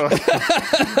 yeah, of course.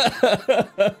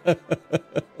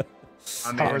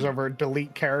 Hovers over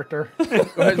delete character. Go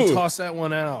ahead and toss that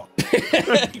one out.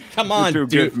 Come on, You're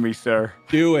too good for me, sir.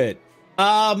 do it.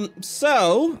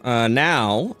 So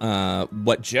now,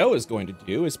 what Joe is going to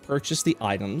do is purchase the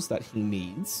items that he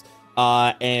needs.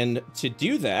 And to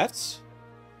do that,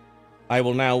 I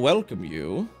will now welcome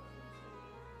you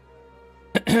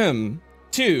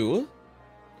to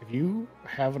If you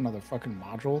have another fucking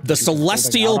module, the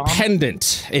Celestial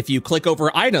Pendant. If you click over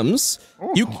items,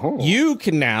 you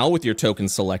can now, with your token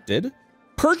selected,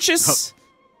 purchase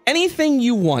anything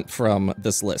you want from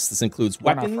this list. This includes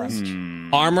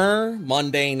weapons, armor,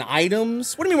 mundane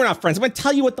items. What do you mean we're not friends? I'm going to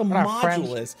tell you what the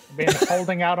module is. Been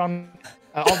holding out on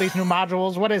all these new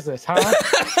modules. What is this, huh?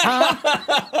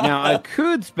 Now, I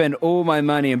could spend all my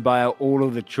money and buy out all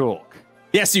of the chalk.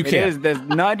 Yes, you can. There's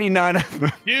 99 of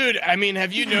them. Dude, I mean,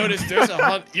 have you noticed there's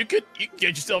you could get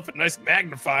yourself a nice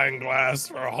magnifying glass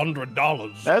for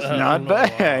 $100. That's not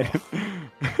bad.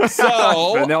 So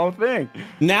the whole thing.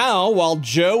 Now, while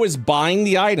Joe is buying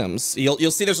the items,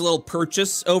 you'll see there's a little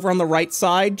purchase over on the right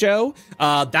side, Joe.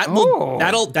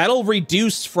 That'll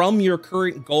reduce from your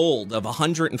current gold of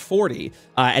 140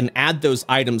 and add those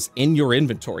items in your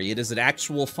inventory. It is an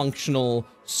actual functional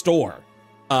store.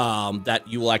 That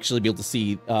you will actually be able to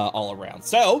see all around.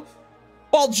 So,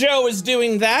 while Joe is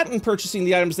doing that and purchasing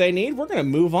the items they need, we're going to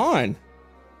move on.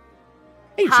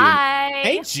 Hey, Hi. Junie.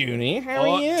 Hey, Junie. How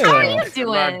are you? How are you doing?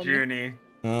 Love Junie.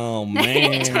 Oh,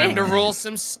 man. Time to roll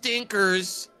some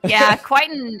stinkers. Yeah,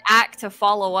 quite an act to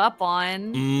follow up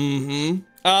on.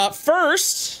 Mm-hmm.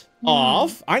 First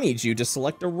off, I need you to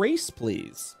select a race,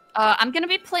 please. I'm going to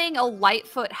be playing a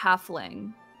Lightfoot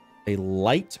Halfling. A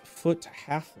Lightfoot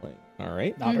Halfling. All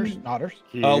right. Nodders.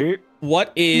 Oh,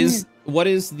 what is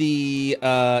the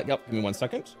yep, give me 1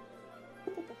 second.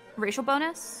 Racial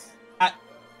bonus?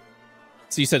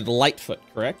 So you said Lightfoot,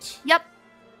 correct? Yep.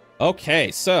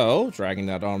 Okay, so dragging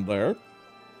that on there.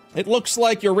 It looks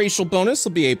like your racial bonus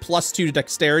will be a +2 to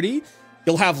dexterity.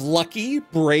 You'll have lucky,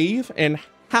 brave, and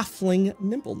halfling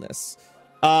nimbleness.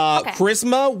 Okay.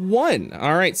 Charisma 1.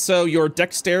 All right, so your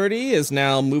dexterity is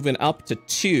now moving up to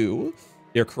 2.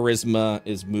 Your charisma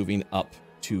is moving up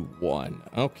to 1.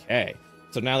 Okay.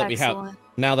 So now that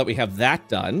we have that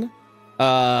done,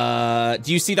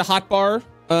 do you see the hotbar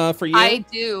for you? I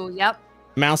do. Yep.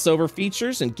 Mouse over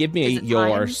features and give me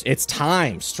yours. It's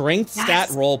time. Strength stat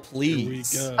roll,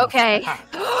 please. Here we go. Okay.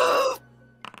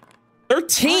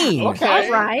 13. Okay.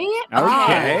 All right.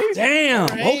 Okay. Damn.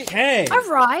 Right. Okay. All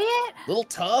right. Little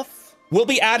tough. We'll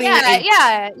be adding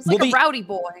Yeah. He's like a rowdy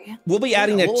boy. We'll be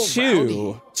adding a a little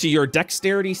 2 to your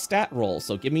dexterity stat roll.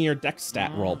 So give me your dex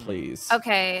stat roll, please.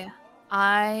 Okay.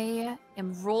 I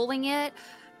am rolling it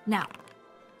now.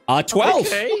 12.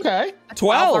 Okay.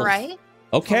 12. All right.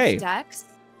 Okay. Dex.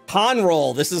 Con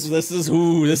roll. This is This is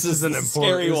an important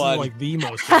scary this one. Is like the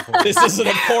most important. This is an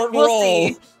important We'll roll.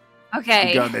 see.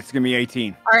 Okay. It's gonna be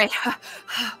 18. All right.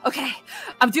 Okay.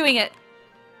 I'm doing it.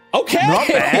 Okay. Not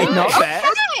bad. Not bad.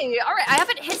 Hey, all right. I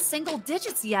haven't hit single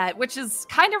digits yet, which is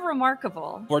kind of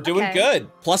remarkable. We're doing Okay. good.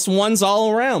 +1s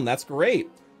all around. That's great.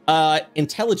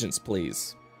 Intelligence,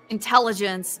 please.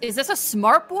 Intelligence. Is this a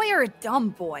smart boy or a dumb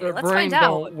boy? Their Let's brain find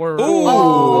out. don't work. Ooh,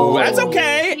 Oh. that's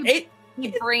okay. 8.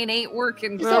 Your brain ain't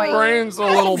working Their quite. brain's a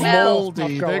little Well, moldy.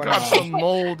 what's They going got on? some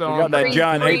mold on. got that them.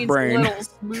 John 8 brain's brain. a little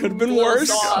smooth, Could've been little worse.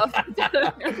 soft.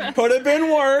 Could have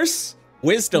been worse.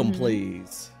 Wisdom, Mhm.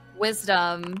 please.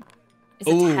 Wisdom is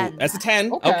a Ooh, 10. that's a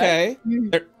 10. Okay. Okay.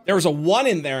 Mhm. There was a 1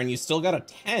 in there, and you still got a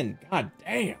 10. God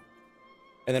damn.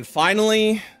 And then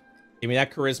finally, give me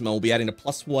that charisma. We'll be adding a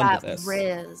 +1 That to this.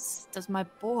 Riz. Does my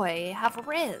boy have a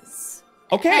Riz?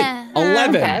 Okay,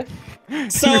 11. Okay.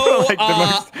 So, You're like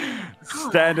the most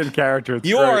standard character. It's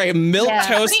you great. are a milquetoast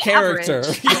Yeah, pretty character.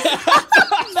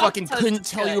 Fucking couldn't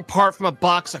tell you apart from a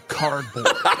box of cardboard.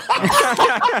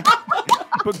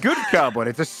 But good cardboard.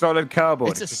 It's a solid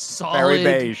cardboard. It's a just solid, very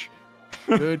beige.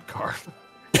 good cardboard.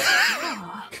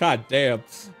 God damn.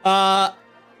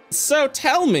 So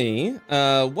tell me,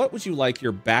 what would you like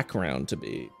your background to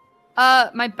be?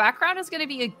 My background is going to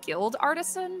be a guild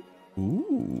artisan.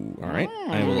 Ooh, all right.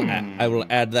 I will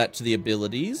add that to the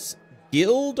abilities.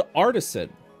 Guild artisan.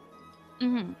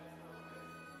 Mm-hmm.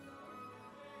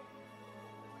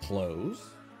 Close.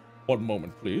 1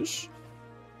 moment, please.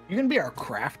 You gonna be our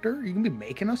crafter? You gonna be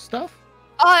making us stuff?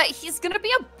 He's going to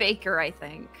be a baker, I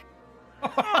think.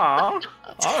 Aw.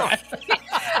 All right.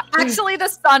 Actually, the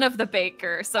son of the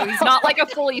baker, so he's not like a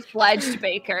fully fledged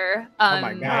baker. Oh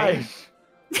my god. Nice.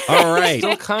 All right.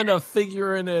 Still kind of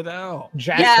figuring it out.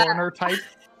 Jack Yeah. Horner type.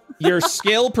 Your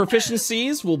skill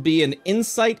proficiencies will be an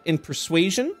insight and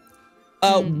persuasion.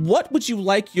 What would you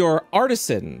like your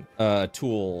artisan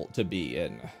tool to be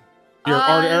in? Your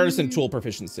artisan tool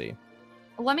proficiency.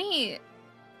 Let me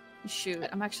shoot.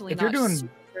 I'm actually If not you're doing-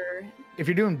 super... If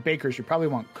you're doing bakers, you probably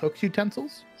want cooked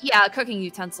utensils. Yeah, cooking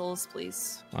utensils,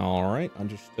 please. All right,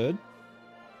 understood.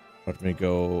 Let me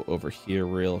go over here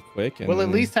real quick. And... We'll at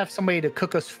least have somebody to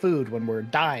cook us food when we're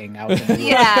dying out. In the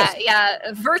Yeah, yeah.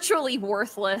 Virtually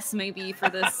worthless, maybe, for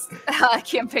this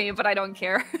campaign, but I don't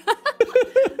care.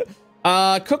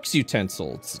 Cook's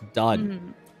utensils.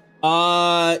 Done.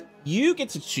 You get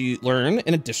to learn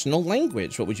an additional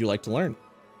language. What would you like to learn?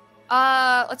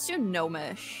 Let's do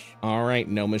Gnomish. All right,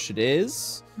 Gnomish it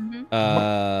is.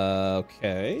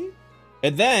 Okay.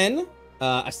 And then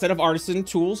a set of artisan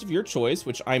tools of your choice,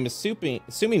 which I'm assuming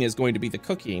is going to be the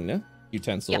cooking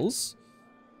utensils.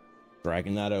 Yep.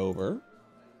 Dragging that over.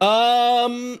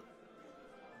 A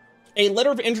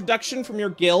letter of introduction from your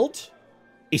guild.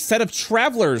 A set of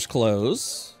traveler's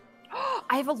clothes.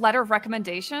 I have a letter of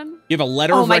recommendation. You have a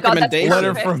letter of recommendation?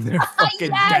 Letter from their fucking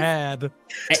dad.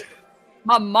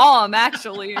 My mom,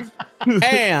 actually.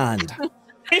 And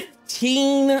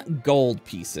 15 gold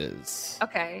pieces.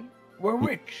 Okay. We're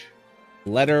rich.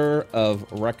 Letter of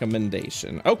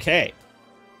recommendation. Okay.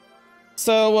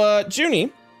 So,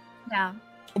 Junie. Yeah.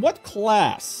 What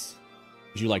class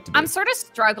would you like to be? I'm sort of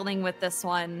struggling with this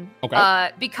one.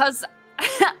 Okay. Because,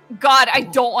 God, I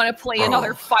don't want to play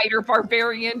another fighter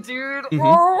barbarian, dude.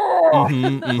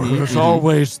 There's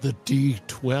always the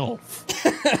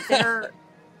D12. They're...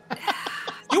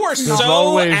 You are There's so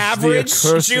always average, the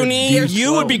accursed Junie. D12.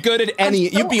 You would be good at any.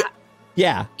 So You'd be.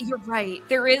 Yeah. You're right.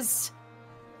 There is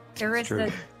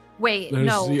the. Wait, There's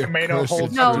no. the Tomato accursed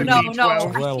holds No, the no, D12. no. I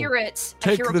Well, hear it. I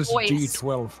Take hear a this voice.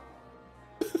 D12.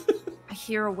 I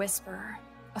hear a whisper.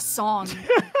 A song.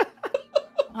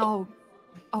 Oh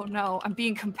no. I'm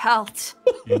being compelled.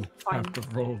 You Fine. have to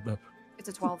roll the... It's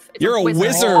a 12. It's You're a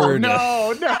wizard. Oh,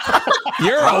 no.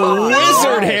 You're a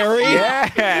wizard, Harry.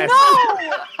 Yes. No!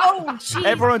 Oh, jeez.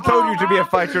 Everyone told you to be a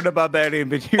fighter and a barbarian,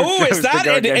 but you Oh, chose is to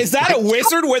go that against a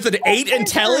wizard with an 8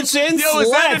 intelligence? Yo,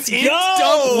 is that Let's an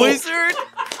go! wizard?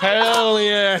 Hell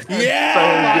yeah.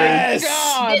 Yes!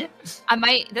 God.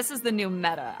 This is the new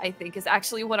meta, I think, is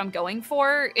actually what I'm going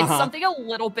for. It's something a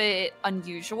little bit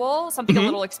unusual, something a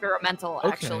little experimental,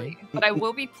 actually. But I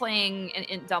will be playing an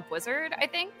int dump wizard, I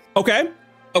think. Okay.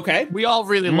 We all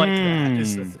really like that,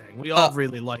 is the thing. We all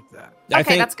really like that.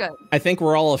 Okay, that's good. I think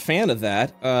we're all a fan of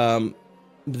that.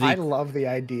 I love the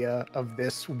idea of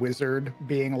this wizard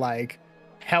being like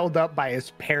held up by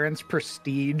his parents'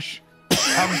 prestige,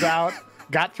 comes out,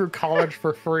 got through college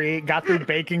for free, got through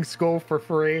baking school for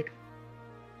free.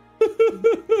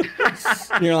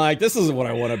 You're like, this isn't what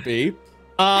I want to be.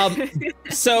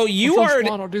 So you I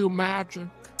want to do magic.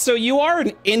 So you are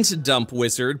an int dump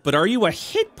wizard, but are you a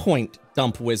hit point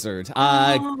dump wizard?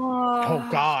 Oh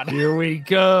God! Here we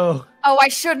go. Oh, I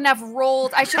shouldn't have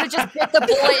rolled. I should have just bit the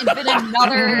bullet and been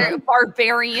another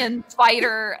barbarian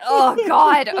fighter. Oh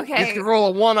God. Okay. If you roll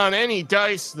a 1 on any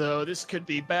dice, though, this could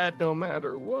be bad no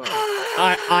matter what.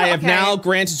 I have now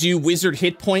granted you wizard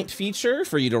hit point feature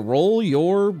for you to roll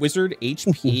your wizard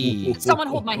HP. Someone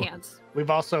hold my hand. We've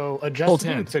also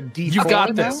adjusted it to D4. You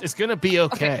got now. this. It's gonna be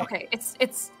okay. Okay.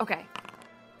 It's okay.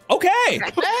 Okay.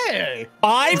 Hey!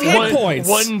 5 hit points.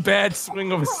 One bad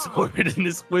swing of a sword in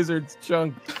this wizard's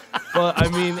chunk. But I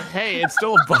mean, hey, it's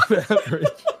still above average.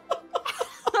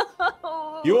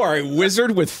 You are a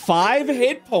wizard with 5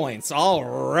 hit points. All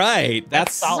right.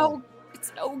 That's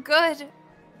it's no good.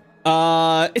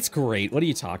 It's great. What are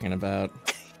you talking about?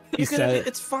 He said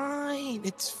It's fine.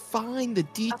 It's fine. The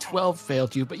D12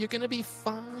 failed you, but you're gonna be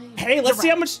fine. Hey, let's see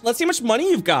how much money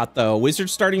you've got though. Wizard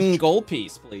starting gold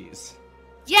piece, please.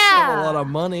 Yeah. A lot of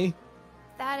money.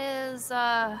 That is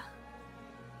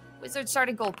wizard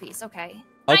starting gold piece. Okay.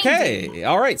 Okay. 90.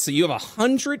 All right. So you have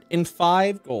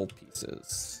 105 gold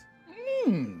pieces.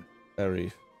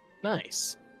 Very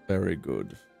Nice. Very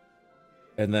good.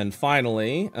 And then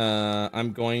finally,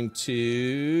 I'm going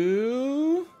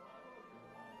to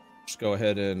just go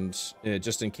ahead and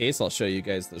just in case, I'll show you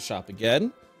guys the shop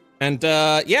again. And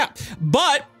yeah,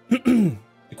 but the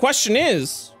question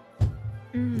is,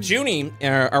 Junie,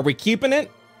 are we keeping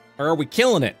it or are we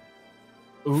killing it?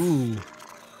 Ooh.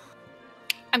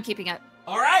 I'm keeping it.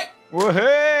 All right. Well,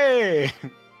 hey!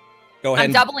 Go ahead.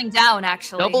 I'm doubling down,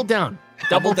 actually. Double down.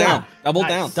 Double down. Double Nice.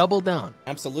 down. Double down.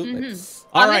 Absolutely. I'm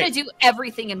All right. gonna do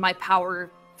everything in my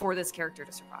power for this character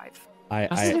to survive.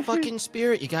 That's the fucking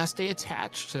spirit. You gotta stay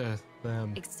attached to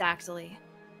them. Exactly.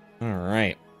 All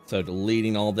right. So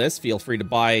deleting all this, feel free to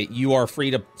buy. You are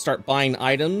free to start buying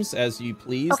items as you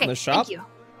please in the shop. Thank you.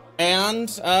 And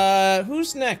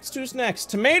who's next? Who's next?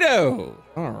 Tomato.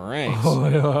 All right.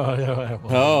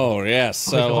 Oh yes.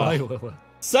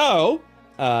 So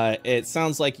it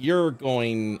sounds like you're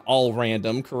going all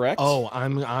random, correct? Oh,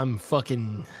 I'm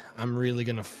really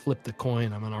gonna flip the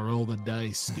coin. I'm gonna roll the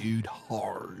dice, dude,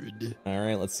 hard. All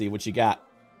right. Let's see what you got.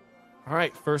 All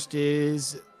right, first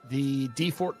is the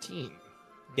D14.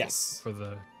 Yes. For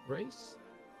the race.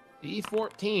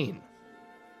 D14.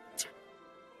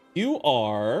 You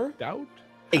are Stout?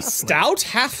 a stout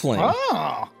halfling.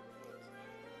 Oh,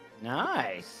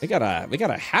 Nice. We got a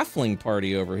halfling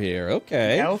party over here.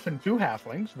 Okay. elf and 2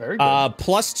 halflings. Very good.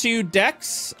 +2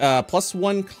 dex,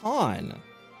 +1 con.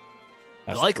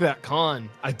 I like that con.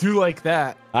 I do like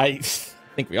that. I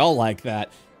think we all like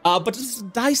that. But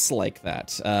just dice like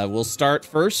that. We'll start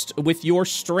first with your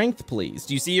strength, please.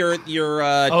 Do you see your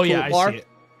Oh yeah, toolbar? I see it.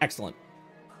 Excellent.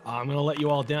 I'm gonna let you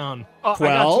all down. Oh,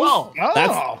 12. I got 12. Oh,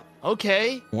 that's-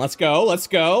 Okay. Let's go. Let's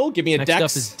go. Give me a Next dex.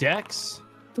 up is Dex.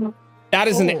 That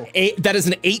is an Oh. 8. That is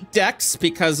an 8 dex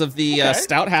because of the Okay.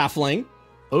 stout halfling.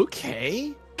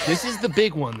 Okay. This is the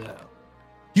big one though.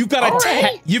 You've got a All 10.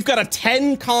 right. You've got a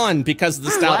 10 con because of the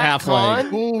stout Flat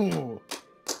halfling. con. ooh.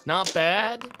 Not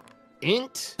bad.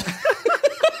 Int.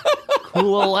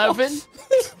 Cool 11.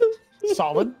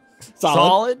 Solid.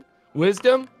 Solid.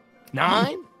 Wisdom.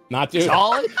 9. Not doing.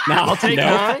 Solid. No, I'll take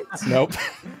nope. 9. Nope.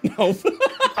 Nope.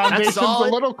 Foundation's a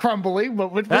solid. little crumbly,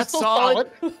 but we're That's still solid.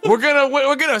 We're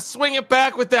gonna swing it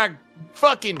back with that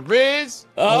fucking Riz.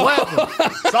 Oh.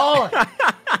 11. Solid.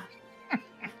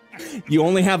 You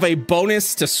only have a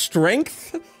bonus to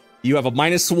strength. You have a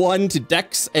 -1 to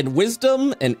dex and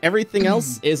wisdom, and everything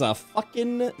else is a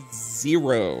fucking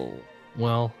 0.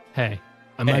 Well, hey,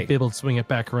 I Hey. might be able to swing it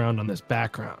back around on this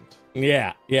background.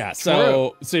 Yeah, yeah.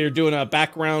 So you're doing a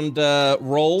background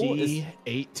roll.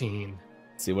 D18.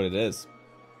 Let's see what it is.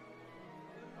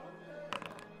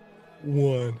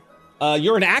 1.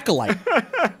 You're an acolyte.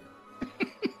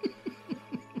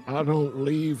 I don't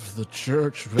leave the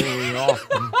church very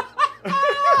often.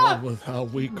 Not with how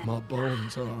weak my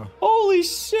bones are. Holy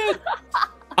shit!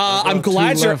 I I'm got 2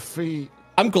 glad you're. left feet.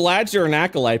 I'm glad you're an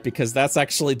acolyte because that's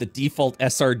actually the default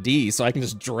SRD, so I can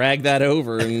just drag that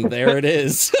over and there it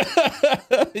is.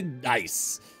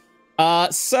 Nice.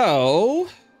 So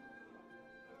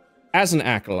as an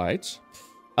acolyte,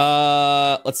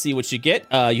 let's see what you get.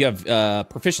 You have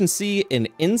proficiency in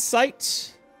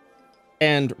insight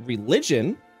and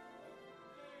religion,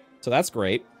 so that's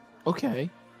great. Okay.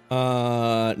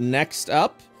 Next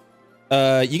up,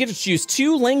 you get to choose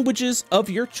 2 languages of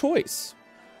your choice.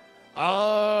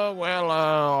 Let's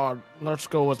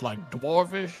go with like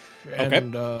dwarvish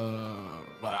and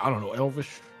I don't know,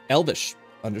 elvish. Elvish,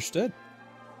 understood.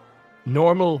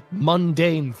 Normal,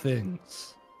 mundane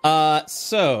things.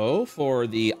 So for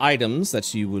the items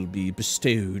that you will be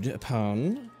bestowed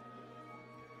upon,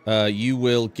 you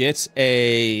will get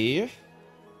a.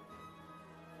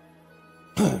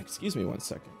 Excuse me 1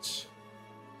 second.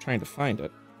 Trying to find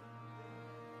it.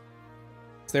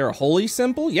 Is there a holy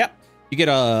symbol? Yep. You get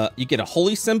a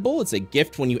holy symbol. It's a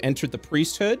gift when you enter the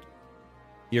priesthood.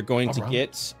 You're going to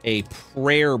get a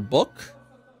prayer book.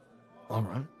 All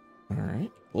right. All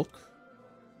right, book.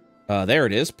 There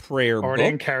it is, prayer Already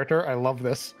in book. character. I love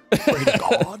this. Pray to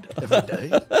God every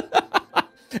day.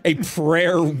 A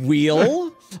prayer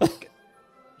wheel.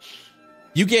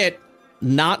 You get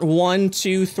not 1,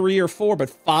 2, 3, or 4, but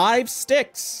 5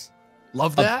 sticks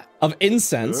Love that. of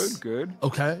incense. Good.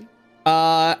 Okay.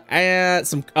 And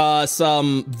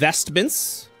some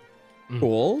vestments.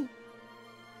 Cool.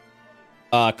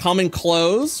 Common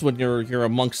clothes when you're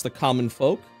amongst the common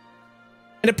folk.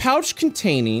 And a pouch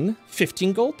containing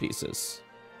 15 gold pieces.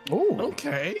 Ooh.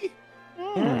 Okay.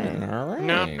 All right.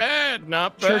 Not bad.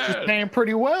 Not Church is bad. paying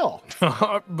pretty well.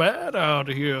 Not bad out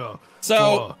here.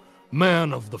 So, for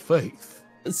man of the faith.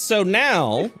 so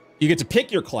now you get to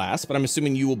pick your class, but I'm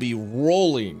assuming you will be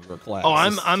rolling your class. Oh,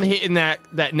 I'm hitting that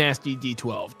nasty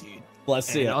D12, dude. Let's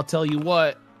see And it. I'll tell you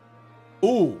what.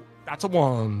 Ooh, That's a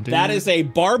 1, dude. that is a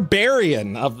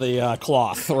barbarian of the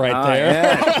cloth right there.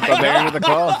 Yeah, barbarian with the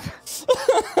cloth.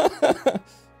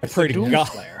 I pray to Doom God.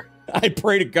 Slayer. I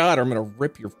pray to God, or I'm gonna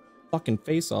rip your fucking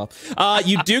face off.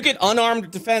 You do get unarmed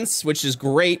defense, which is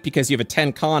great because you have a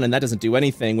 10 con, and that doesn't do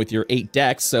anything with your 8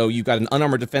 dex. So you got an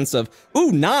unarmored defense of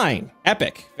 9.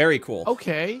 Epic, very cool.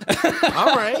 Okay.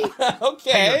 All right. Pay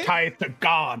Okay. your tithe to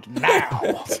God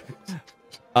now.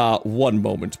 1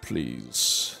 moment,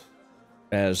 please,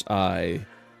 as I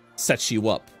set you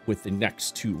up with the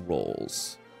next 2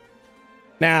 rolls.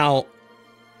 Now,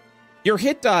 your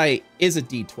hit die is a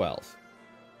D12,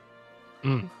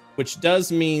 which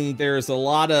does mean there's a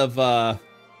lot of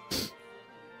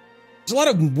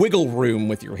wiggle room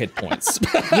with your hit points.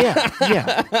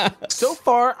 Yeah. So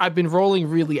far, I've been rolling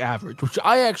really average, which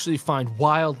I actually find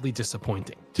wildly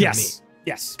disappointing to me.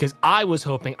 Yes. Because I was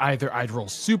hoping either I'd roll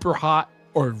super hot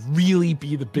or really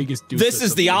be the biggest doofus. This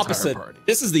is of the entire opposite. party.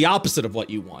 This is the opposite of what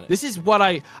you wanted. This is what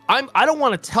I don't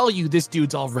want to tell you this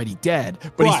dude's already dead,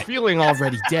 but he's feeling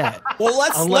already dead. Well,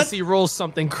 unless he rolls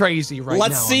something crazy right now.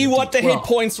 Let's see what the hit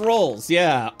points rolls.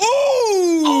 Yeah.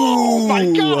 Ooh! Oh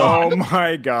my god! Oh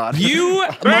my god! You,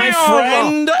 my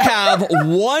friend, have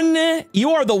one.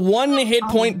 You are the one hit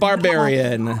point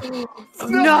barbarian.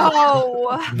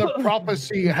 No. The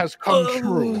prophecy has come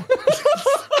true.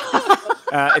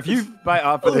 If you buy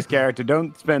art for this character,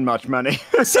 don't spend much money.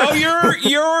 So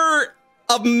you're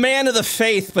a man of the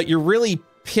faith, but you're really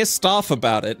pissed off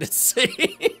about it. It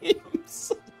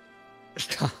seems.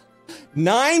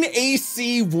 9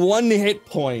 AC, 1 hit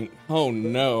point. Oh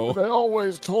no. They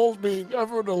always told me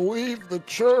never to leave the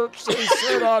church. They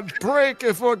said I'd break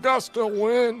if a gust of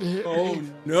wind hit me. Oh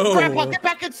no. Grandpa, get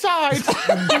back inside!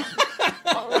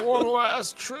 One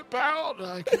last trip out,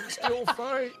 I can still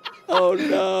fight. Oh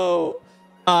no.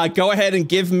 Go ahead and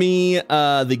give me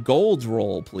the gold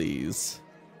roll, please.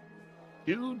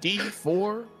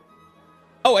 2d4.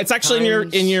 Oh, it's actually in your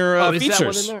is that one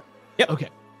features. in there? Yep. Okay.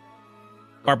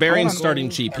 Barbarian Hold on, starting I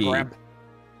GP. grab-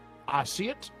 I see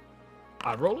it.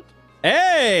 I roll it.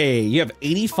 Hey, you have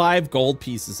 85 gold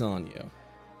pieces on you.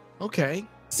 Okay.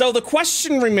 So the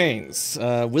question remains,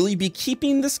 will you be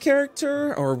keeping this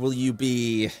character or will you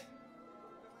be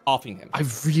offing him? I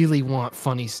really want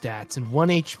funny stats, and 1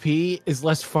 HP is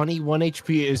less funny. 1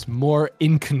 HP is more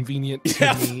inconvenient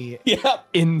to me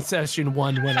in session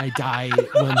 1 when I die,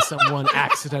 when someone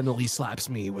accidentally slaps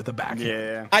me with a backhand.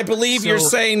 Yeah. I believe you're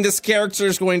saying this character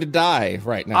is going to die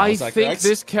right now. I Is that think correct?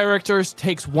 this character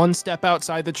takes 1 step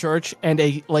outside the church and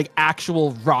a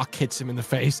actual rock hits him in the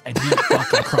face and he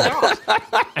fucking cries.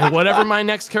 And whatever my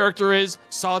next character is,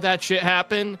 saw that shit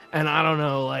happen and I don't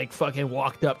know, like fucking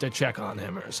walked up to check on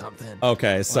him or something.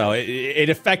 Okay, so it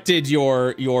affected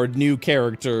your new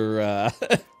character.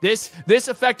 This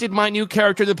affected my new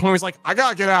character to the point where he's like, I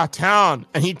gotta get out of town,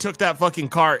 and he took that fucking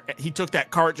cart. He took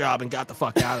that cart job and got the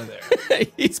fuck out of there.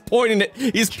 He's pointing it.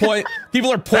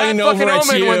 People are pointing over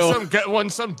at you. When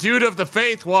some dude of the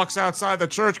faith walks outside the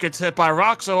church, gets hit by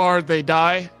rocks so hard they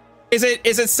die. Is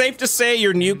it safe to say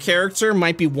your new character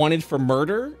might be wanted for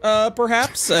murder,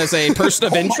 perhaps, as a person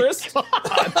of interest?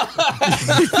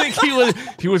 I think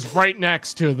he was right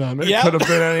next to them. It could have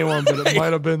been anyone, but it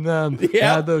might have been them. They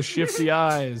had those shifty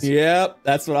eyes. Yep,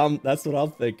 that's what I'm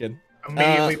thinking.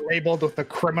 Immediately labeled with a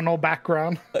criminal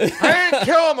background. I didn't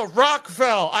kill him. A rock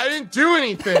fell. I didn't do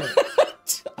anything.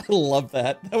 I love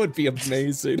that. That would be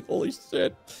amazing. Holy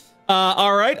shit.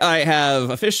 All right, I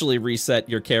have officially reset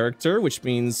your character, which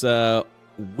means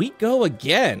we go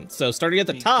again. So starting at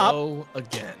the top. Go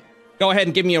again. Go ahead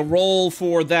and give me a roll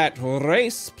for that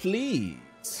race, please.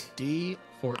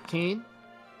 D14.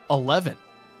 11.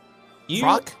 You...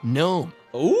 Rock gnome.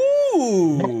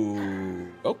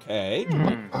 Ooh. Okay.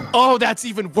 Oh, that's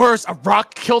even worse. A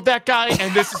rock killed that guy,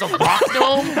 and this is a rock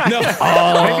gnome? No. Maybe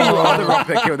you are the rock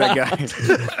that killed that guy.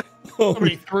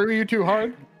 Somebody threw you too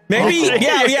hard? Maybe,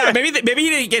 yeah. Maybe he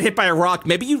didn't get hit by a rock.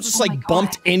 Maybe you just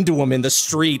bumped into him in the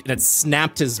street and it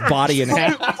snapped his body in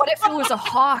half. What if it was a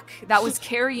hawk that was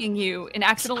carrying you and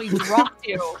accidentally dropped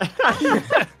you?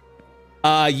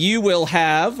 You will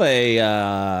have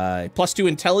a +2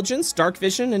 intelligence, dark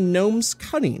vision, and gnome's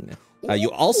cunning. You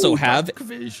also have a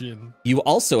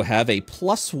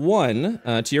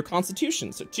 +1 to your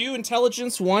constitution. So 2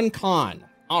 intelligence, 1 con.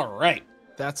 All right.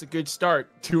 That's a good start.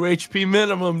 2 HP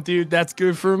minimum, dude. That's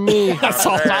good for me. That's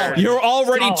all. You're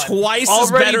already twice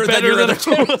as better than your other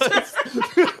characters.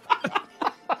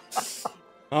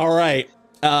 All right.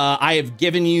 I have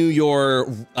given you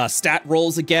your stat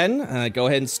rolls again. Go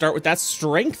ahead and start with that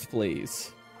strength,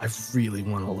 please. I really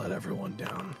want to let everyone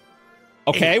down.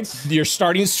 Okay, 8. You're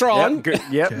starting strong. Yep, good.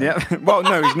 Yep. Well,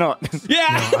 no, he's not.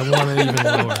 Yeah. No, I want it even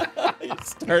lower.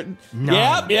 Starting.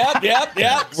 9.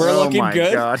 Yep. We're looking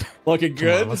good. God. Looking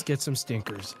good. On, let's get some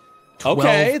stinkers.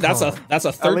 Okay, that's con.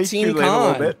 a 13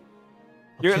 con.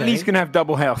 You're at least gonna have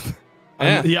double health.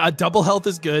 Yeah, double health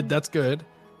is good. That's good.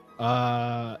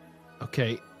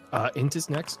 Okay. Int is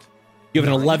next. You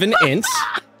have an 11 int.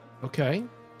 Okay.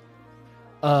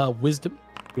 Wisdom.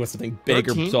 You want something big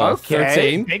 13. or Okay.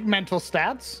 13? Big mental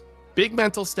stats. Big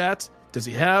mental stats. Does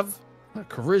he have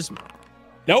charisma?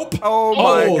 Nope. Oh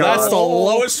my god. That's the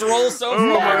lowest roll so far. Oh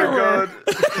my god.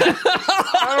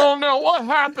 I don't know what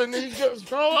happened. He just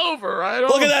fell over. I don't.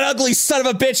 Look at that ugly son of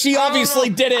a bitch. He obviously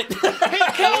did it. He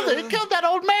killed it. He killed that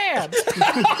old man.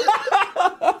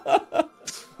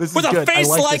 This is With a good. face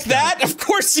like this guy. that, of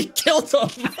course he killed him.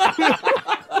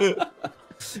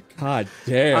 God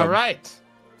damn. All right.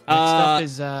 Next up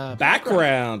is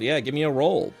background. Yeah, give me a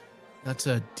roll. That's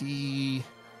a D.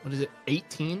 What is it?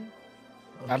 18.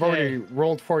 I've already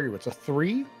rolled for you. It's a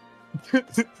 3.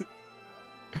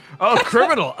 Oh,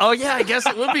 criminal. Oh yeah, I guess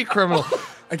it would be criminal.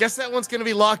 I guess that one's gonna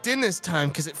be locked in this time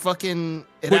because it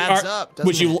adds up.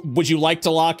 Would you like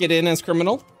to lock it in as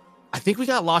criminal? I think we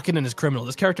got lock it in as criminal.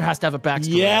 This character has to have a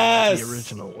backstory. Yes. Like the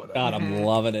original one. God, I'm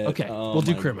loving it. Okay, we'll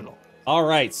do criminal. All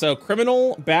right, so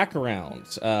criminal background.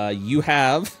 You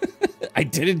have, I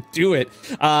didn't do it.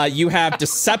 You have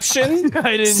deception.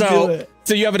 I didn't do it.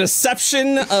 So you have a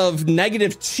deception of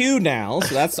 -2 now,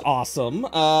 so that's awesome.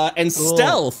 And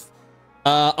stealth.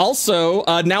 Also,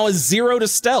 now a 0 to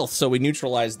stealth, so we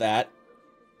neutralize that.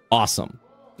 Awesome.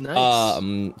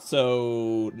 Nice.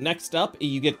 So next up,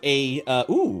 you get a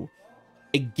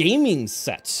gaming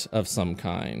set of some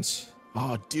kind.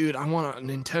 Oh, dude, I want a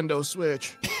Nintendo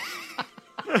Switch.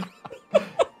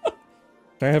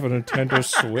 I have a Nintendo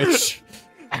Switch.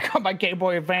 I got my Game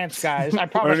Boy Advance, guys. I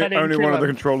promise I didn't Only kill one of the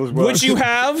him. controllers works. Would you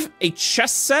have a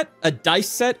chess set, a dice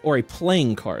set, or a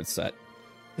playing card set?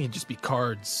 It'd just be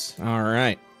cards. All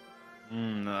right.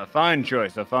 A fine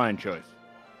choice. A fine choice.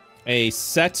 A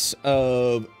set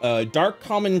of dark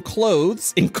common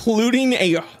clothes, including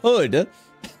a hood.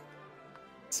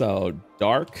 So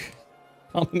dark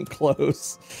common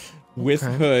clothes with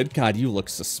hood. God, you look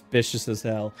suspicious as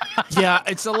hell. Yeah,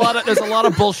 there's a lot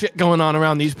of bullshit going on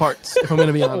around these parts, if I'm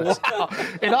gonna be honest. Wow.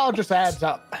 It all just adds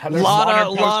up. A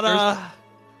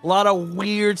lot of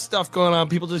weird stuff going on.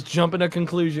 People just jumping to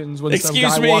conclusions when some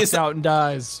guy walks out and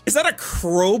dies. Is that a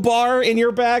crowbar in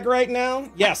your bag right now?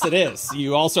 Yes, it is.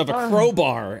 You also have a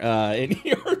crowbar in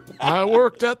your bag. I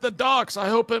worked at the docks. I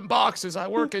open boxes. I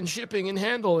work in shipping and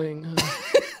handling.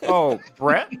 Oh,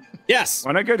 Brett? Yes.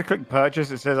 When I go to click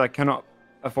purchase, it says I cannot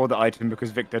afford the item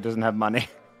because Victor doesn't have money.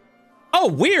 Oh,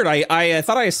 weird. I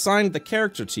thought I assigned the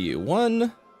character to you.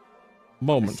 One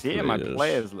moment, See in my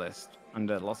players list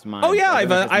under Lost Mine. Oh yeah,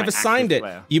 I've assigned it.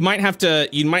 Player. You might have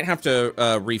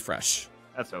to refresh.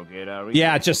 That's all good.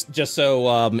 Yeah, just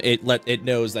so it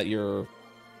knows that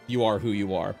you are who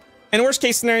you are. And worst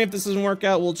case scenario, if this doesn't work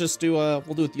out, we'll just we'll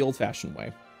do it the old-fashioned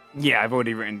way. Yeah, I've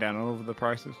already written down all of the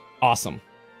prices. Awesome.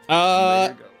 There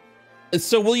you go.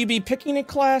 So will you be picking a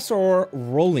class or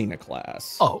rolling a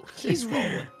class? Oh, he's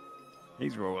rolling.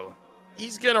 He's rolling.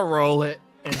 He's gonna roll it,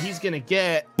 and he's gonna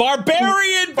get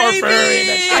Barbarian, baby!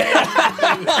 Barbarian.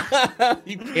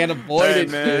 You can't avoid it,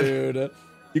 man. dude.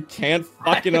 You can't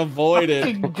fucking avoid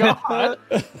it. God.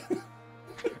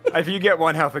 If you get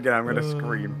 1 health again, I'm gonna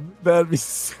scream. That'd be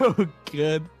so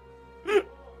good.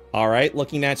 All right,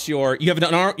 looking at you have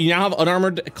you now have an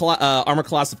armor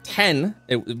class of 10.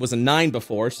 It was a 9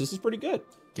 before, so this is pretty good.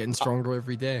 Getting stronger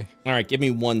every day. All right, give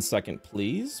me 1 second,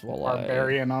 please. While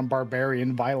Barbarian on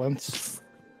barbarian violence.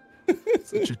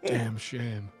 Such a damn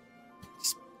shame.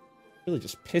 Really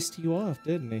just pissed you off,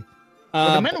 didn't he?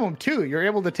 With a minimum 2, you're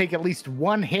able to take at least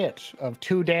 1 hit of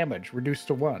 2 damage, reduced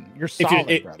to 1. You're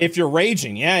solid, brother. If you're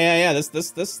raging, yeah.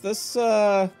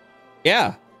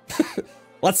 Yeah.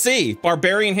 Let's see.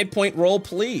 Barbarian hit point roll,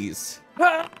 please.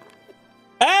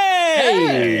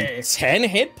 Hey! 10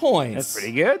 hit points. That's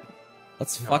pretty good.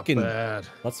 Let's Not bad.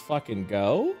 fucking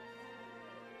go.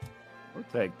 We'll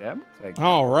take them.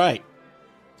 All right.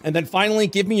 And then finally,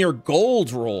 give me your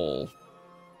gold roll.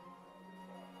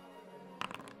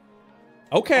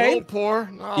 Okay. A little poor.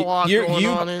 Not a lot going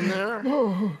on in there.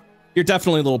 You're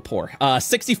definitely a little poor.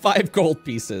 65 gold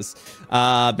pieces.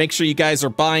 Make sure you guys are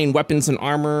buying weapons and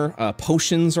armor.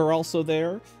 Potions are also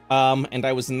there. And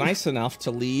I was nice enough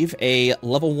to leave a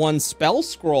level 1 spell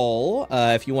scroll.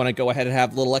 If you want to go ahead and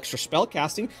have a little extra spell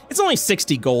casting. It's only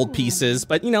 60 gold pieces,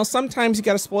 but you know, sometimes you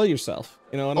got to spoil yourself.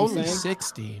 You know what I'm saying? Only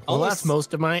 60. Well, that's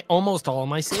almost all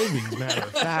my savings, matter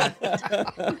of fact.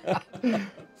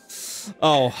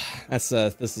 Oh, this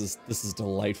is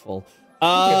delightful.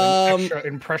 Extra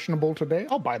impressionable today.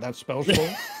 I'll buy that spell scroll.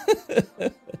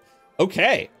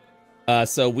 Okay.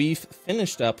 So we've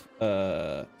finished up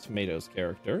Tomato's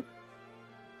character,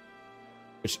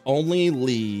 which only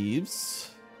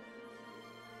leaves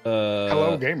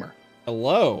Hello, gamer.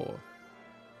 Hello.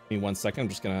 Give me 1 second. I'm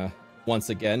just gonna once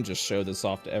again just show this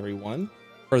off to everyone,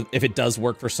 or if it does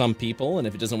work for some people, and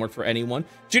if it doesn't work for anyone.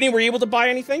 Junie, were you able to buy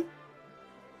anything?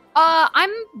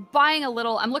 I'm buying a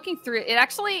little. I'm looking through it. It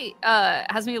actually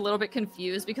has me a little bit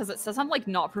confused because it says I'm like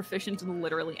not proficient in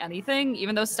literally anything,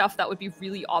 even though stuff that would be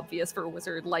really obvious for a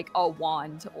wizard, like a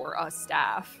wand or a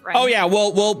staff, right? Oh yeah,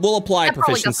 we'll apply that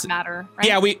probably proficiency. doesn't matter, right?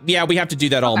 Yeah, we have to do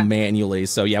that all manually.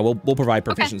 So yeah, we'll provide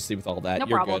proficiency with all that. No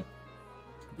You're problem. good.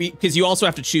 Because you also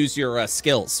have to choose your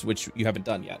skills, which you haven't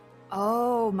done yet.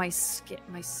 Oh, my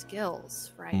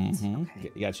skills, right? Mm-hmm.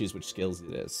 Okay. You gotta choose which skills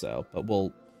it is. So, but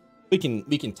we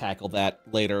can tackle that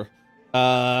later.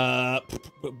 All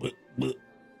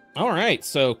right,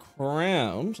 so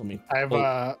crowned. Let me. I'm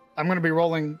going to be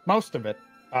rolling most of it.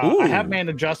 I have made an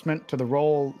adjustment to the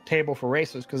roll table for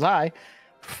races because I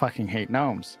fucking hate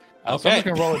gnomes. So I'm just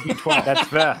going to roll a d12. That's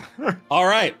fair. All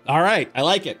right. I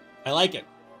like it.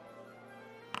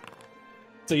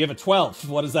 So you have a 12.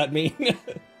 What does that mean?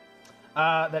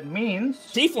 That means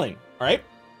Tiefling. All right.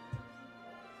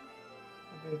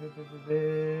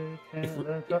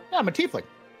 Yeah, I'm a tiefling.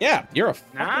 Yeah, you're a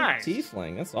fucking Nice.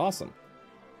 tiefling. That's awesome.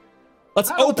 Let's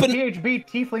I don't know what open. the PHB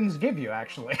tieflings give you,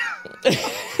 actually.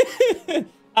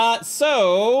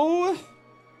 So,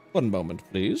 one moment,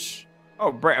 please.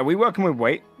 Oh, Brett, are we working with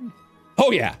weight?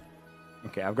 Oh yeah.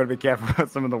 Okay, I've got to be careful about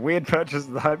some of the weird purchases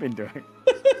that I've been doing.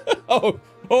 Oh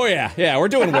yeah. We're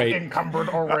doing weight. Encumbered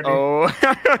already. Oh,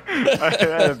 that's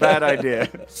a bad idea. I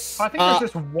think there's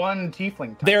just one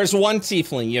tiefling type. There's one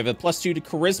tiefling. You have a +2 to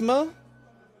charisma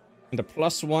and a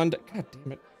 +1 to. God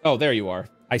damn it. Oh, there you are.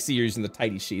 I see you're using the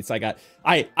tidy sheets. I got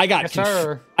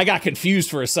confused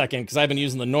for a second because I've been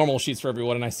using the normal sheets for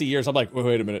everyone, and I see yours. I'm like,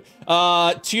 wait a minute.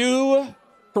 2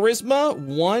 charisma,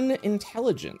 1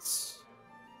 intelligence.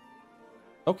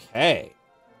 Okay.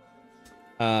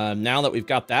 Now that we've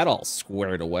got that all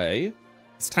squared away,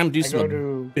 it's time to do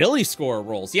some Billy score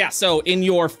rolls. Yeah, so in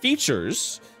your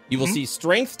features, you will see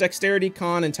strength, dexterity,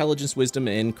 con, intelligence, wisdom,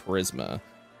 and charisma.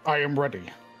 I am ready.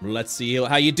 Let's see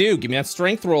how you do. Give me that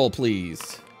strength roll,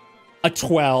 please. A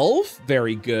 12.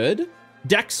 Very good.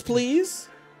 Dex, please.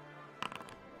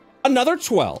 Another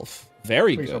 12.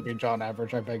 Very Please good. don't be John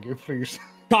Average, I beg you, please.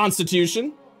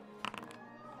 Constitution.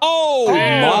 Oh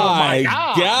my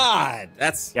God.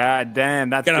 That's God damn,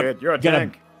 that's good. You're a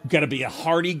tank. Gonna be a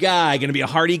hardy guy.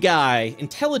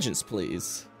 Intelligence,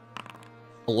 please.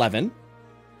 11.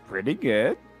 Pretty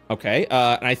good. Okay,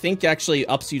 and I think actually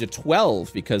ups you to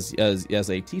 12 because as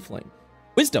a tiefling.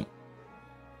 Wisdom.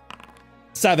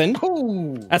 7.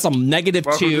 Ooh. That's a negative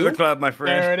Welcome 2. to the club, my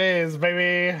friend. There it is,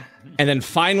 baby. And then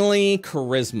finally,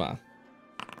 charisma.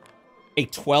 A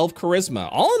 12 charisma.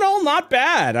 All in all, not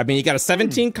bad. I mean, you got a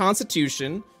 17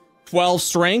 constitution, 12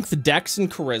 strength, dex, and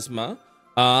charisma.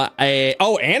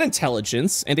 And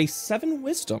intelligence, and a 7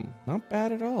 wisdom. Not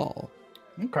bad at all.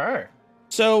 Okay.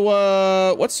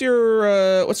 So, what's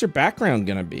your background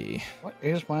gonna be? What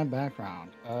is my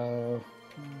background?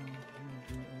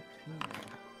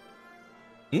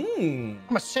 I'm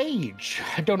a sage.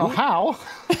 I don't know how.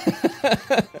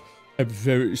 I'm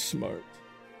very smart.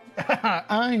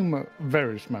 I'm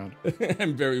very smart.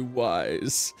 I'm very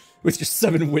wise. With your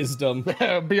 7 wisdom.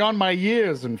 Beyond my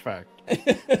years, in fact.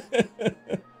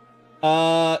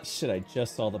 Shit, I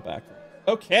just saw the background.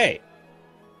 Okay.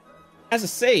 As a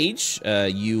sage,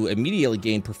 you immediately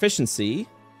gain proficiency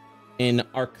in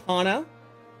Arcana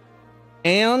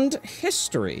and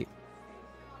History.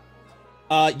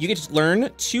 You get to learn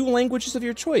 2 languages of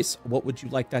your choice. What would you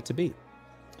like that to be?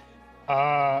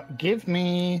 Give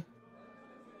me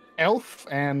Elf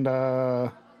and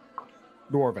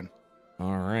Dwarven.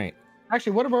 All right.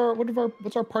 Actually,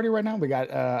 what's our party right now? We got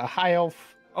a High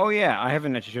Elf. Oh yeah, I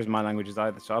haven't actually chosen my languages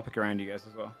either, so I'll pick around you guys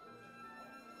as well.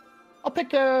 I'll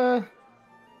pick a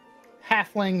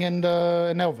Halfling and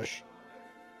an Elvish.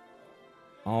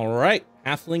 All right.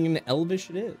 Halfling and Elvish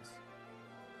it is.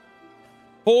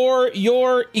 For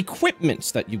your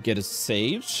equipment that you get as a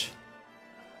sage,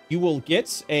 you will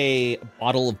get a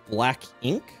bottle of black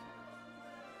ink,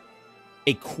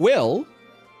 a quill.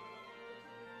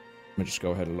 Let me just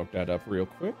go ahead and look that up real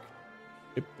quick.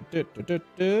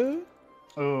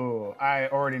 Oh, I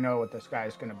already know what this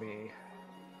guy's gonna be.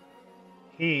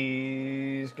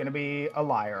 He's gonna be a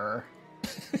liar.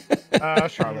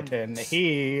 Charlatan.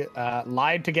 He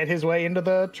lied to get his way into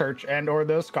the church and or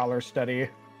the scholar study.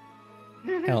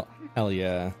 Hell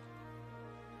yeah.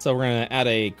 So we're gonna add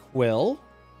a quill,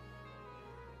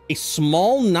 a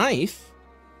small knife.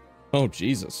 Oh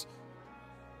Jesus.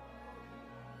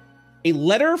 A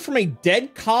letter from a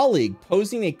dead colleague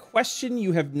posing a question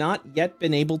you have not yet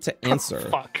been able to answer. Oh,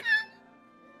 fuck.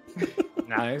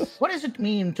 Nice. What does it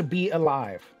mean to be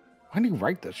alive? Why did he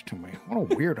write this to me?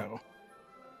 What a weirdo.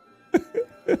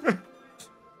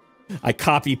 I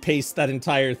copy paste that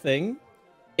entire thing.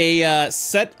 A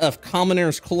set of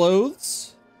commoner's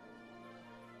clothes.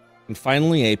 And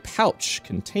finally, a pouch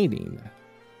containing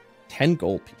 10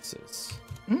 gold pieces.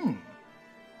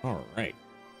 All right.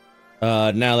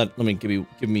 Now let me give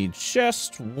me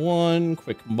just one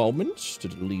quick moment to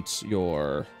delete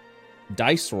your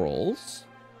dice rolls.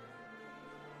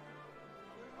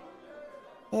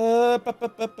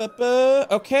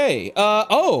 Okay.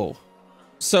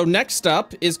 So next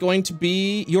up is going to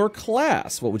be your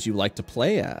class. What would you like to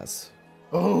play as?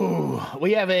 Oh,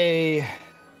 we have a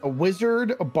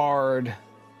wizard, a bard,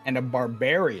 and a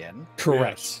barbarian.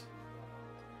 Correct.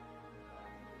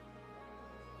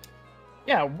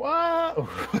 Yeah, what?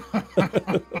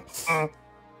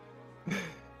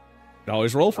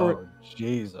 Always roll for it.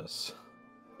 Jesus.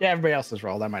 Yeah, everybody else has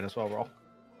rolled. I might as well roll.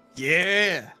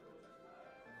 Yeah.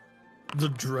 The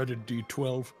dreaded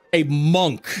D12. A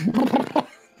monk.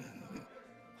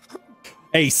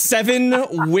 A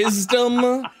 7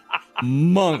 wisdom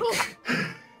monk.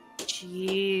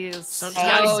 Jeez.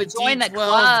 Sometimes join the D12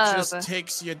 club. just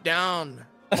takes you down.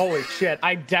 Holy shit.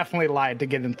 I definitely lied to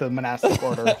get into the monastic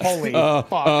order. Holy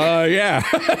fuck. Yeah.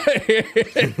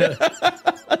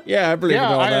 Yeah, I believe in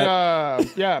all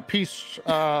that. Peace,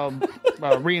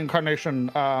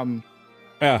 reincarnation. Yeah.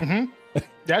 Yeah,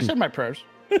 I said my prayers.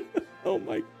 Oh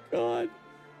my god.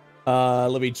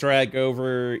 Let me drag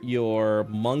over your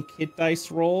monk hit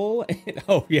dice roll.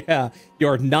 Oh yeah,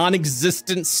 your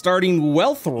non-existent starting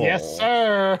wealth roll. Yes,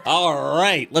 sir. All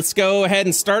right, let's go ahead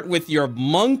and start with your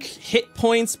monk hit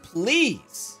points,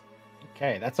 please.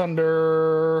 Okay, that's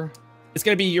under It's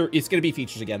gonna be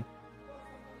features again.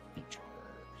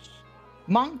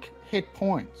 monk hit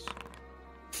points.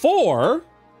 4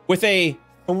 with a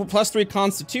 +3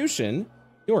 Constitution.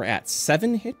 You're at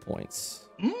 7 hit points.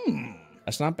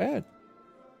 That's not bad.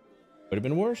 Could have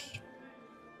been worse.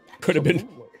 Could have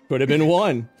been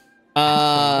 1.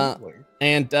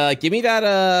 And give me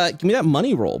that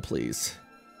money roll, please.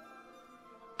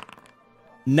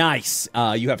 Nice.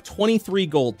 You have 23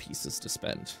 gold pieces to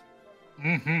spend.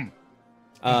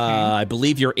 I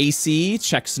believe your AC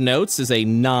checks notes is a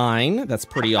 9. That's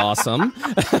pretty awesome.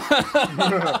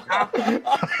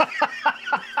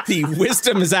 The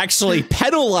wisdom is actually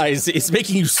penalized. It's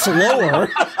making you slower.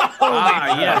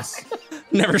 Yes.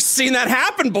 Never seen that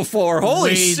happen before.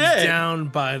 Holy Weighed shit. down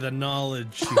by the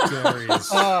knowledge she carries. Is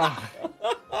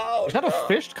that a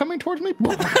fish coming towards me?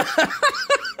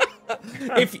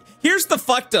 Here's the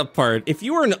fucked up part. If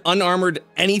you were an unarmored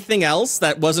anything else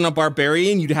that wasn't a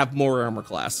barbarian, you'd have more armor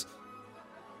class.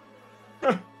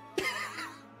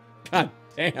 God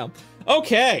damn.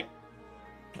 Okay.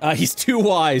 He's too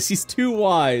wise. He's too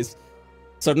wise.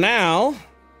 So now,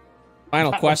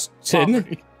 final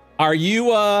question. Are you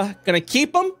gonna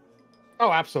keep him?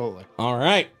 Oh, absolutely. All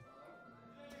right.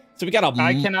 So we got a.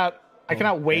 I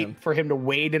cannot wait for him to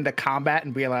wade into combat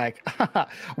and be like,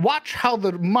 watch how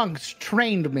the monks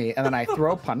trained me. And then I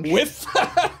throw a punch. With.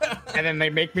 And then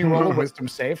they make me roll a wisdom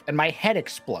save and my head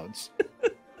explodes.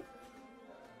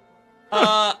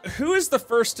 Who is the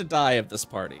first to die of this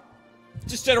party?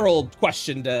 Just general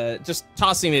question, just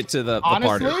tossing it to the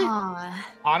party.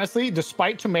 Honestly,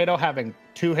 despite Tomato having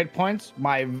 2 hit points,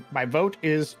 my vote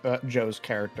is Joe's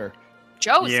character.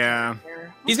 Joe's Yeah.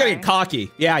 character. He's gonna get cocky.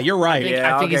 Yeah, you're right.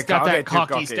 I think he's got I'll that get too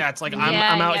cocky cocky. stats. Like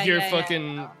Yeah, I'm out here yeah.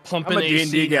 fucking pumping I'm a D&D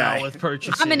AC guy. now with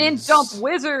purchases. I'm an in-jump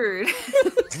wizard.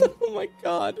 Oh my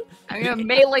god. I'm a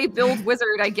melee build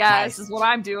wizard, I guess, is what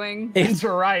I'm doing. It's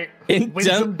right. In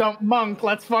Wisdom dump monk.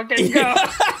 Let's fucking go.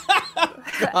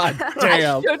 God I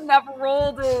damn. shouldn't have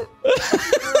rolled it.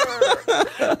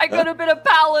 I could have been a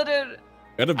paladin.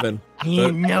 Could have been.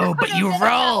 No, but you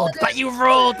rolled. But you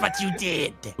rolled. But you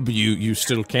did. But you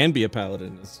still can be a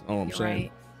paladin. Is all I'm You're saying.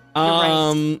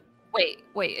 right.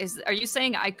 Wait. Are you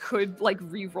saying I could like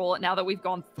re-roll it now that we've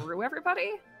gone through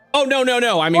everybody? Oh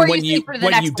no. I mean Or when you you say for the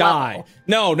when next you die.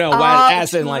 level? No. Oh,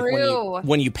 as in like true.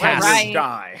 when you pass. Right.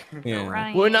 Die. Yeah.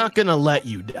 Right. We're not gonna let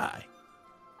you die.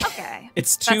 Okay.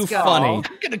 It's too Let's go. funny. I'm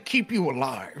gonna keep you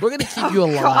alive. We're gonna keep you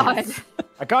alive. God.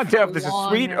 I can't tell if this is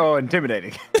sweet or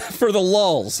intimidating. For the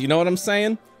lulls, you know what I'm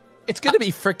saying? It's gonna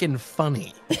be freaking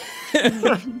funny.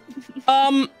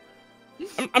 I'm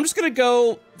just gonna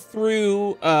go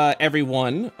through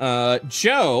everyone.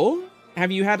 Joe,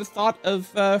 have you had a thought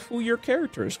of who your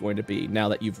character is going to be now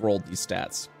that you've rolled these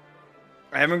stats?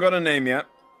 I haven't got a name yet.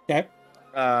 Okay.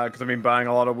 Because I've been buying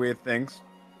a lot of weird things.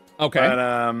 Okay. But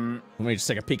Let me just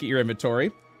take a peek at your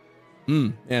inventory. Yeah.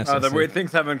 the weird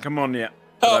things haven't come on yet.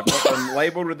 Oh. I've got them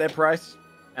labeled with their price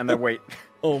and their weight.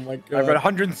 Oh my god. I've got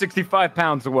 165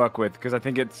 pounds to work with because I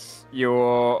think it's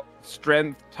your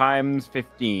strength times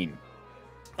 15.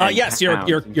 Yes, your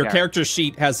pounds character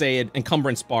sheet has an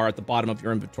encumbrance bar at the bottom of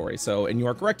your inventory. So, and you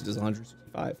are correct, it is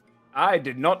 165. I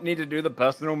did not need to do the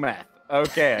personal math.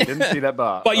 Okay, I didn't see that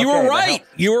bar. But you Okay, were that right. helps.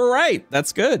 You were right.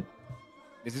 That's good.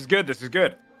 This is good. This is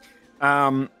good.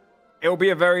 It'll be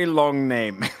a very long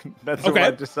name. That's Okay. what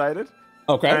I've decided.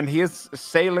 Okay. And he is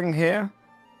sailing here,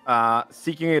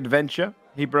 seeking adventure.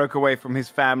 He broke away from his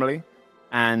family,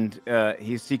 and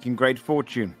he's seeking great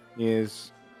fortune. He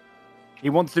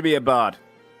wants to be a bard.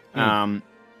 And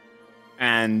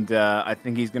And I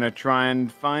think he's going to try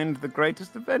and find the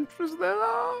greatest adventurers there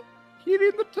are here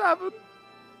in the tavern.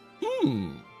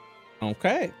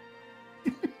 Okay.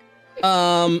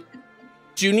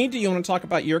 Junie, do you want to talk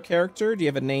about your character? Do you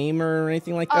have a name or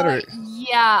anything like that? Or...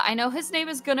 Yeah, I know his name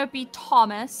is gonna be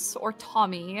Thomas or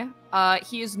Tommy.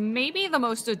 He is maybe the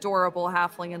most adorable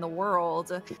halfling in the world.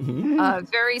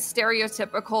 Very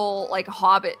stereotypical, like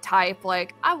hobbit type,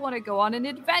 like I want to go on an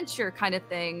adventure kind of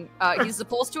thing. He's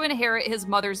supposed to inherit his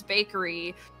mother's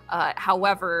bakery.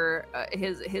 However,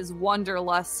 his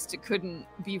wanderlust couldn't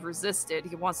be resisted.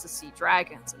 He wants to see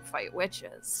dragons and fight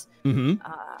witches.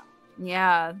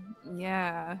 Yeah.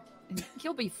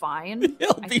 He'll be fine.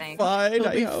 He'll be fine. He'll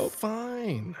I be hope.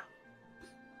 fine.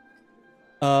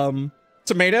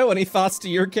 Tomato, any thoughts to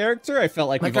your character? I felt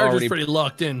like my we've character's already pretty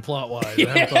locked in plot-wise. I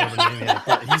haven't thought of a name yet,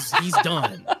 but he's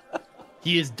done.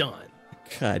 He is done.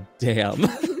 God damn.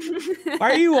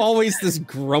 Why are you always this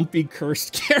grumpy,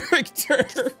 cursed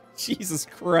character? Jesus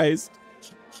Christ.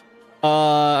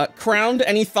 Crowned,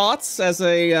 any thoughts as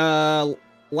a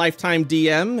lifetime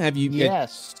DM? Have you?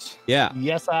 Yes. Yeah.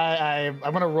 Yes, I'm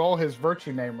gonna roll his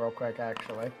virtue name real quick,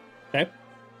 actually. Okay.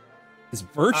 His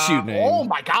virtue name. Oh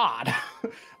my god.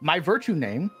 My virtue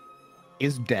name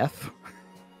is Death.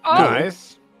 Oh,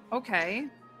 Nice. okay.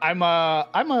 I'm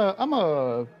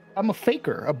a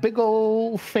faker, a big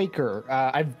old faker.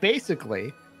 I've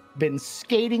basically been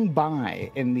skating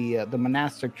by in the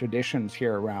monastic traditions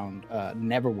here around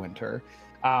Neverwinter,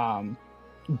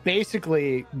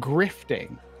 basically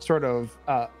grifting, sort of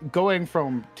going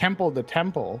from temple to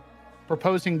temple,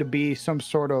 proposing to be some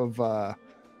sort of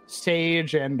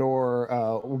sage and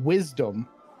or wisdom.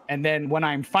 And then when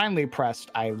I'm finally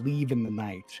pressed, I leave in the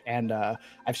night. And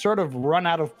I've sort of run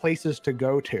out of places to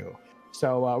go to.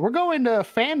 So we're going to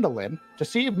Phandelver to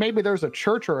see if maybe there's a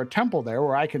church or a temple there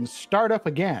where I can start up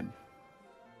again.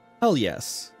 Hell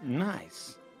yes.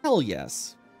 Nice. Hell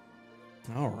yes.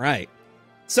 All right.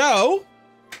 So,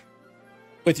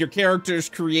 with your characters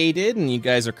created and you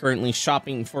guys are currently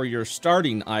shopping for your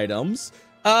starting items,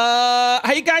 how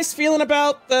you guys feeling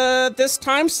about this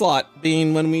time slot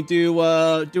being when we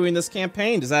do doing this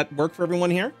campaign? Does that work for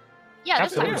everyone here? Yeah,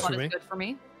 this Absolutely. time slot is good for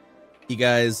me. You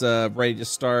guys ready to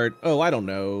start? Oh, I don't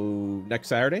know, next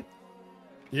Saturday?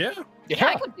 Yeah.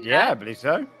 I could do Yeah, I that. believe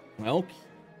so. Well,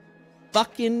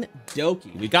 fucking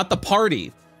dokey. We got the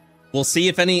party. We'll see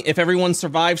if everyone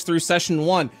survives through session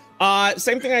 1.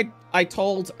 Same thing I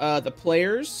told the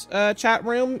players chat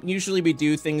room. Usually we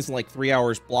do things in like 3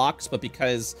 hours blocks, but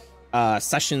because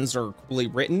sessions are completely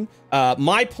written,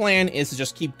 my plan is to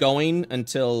just keep going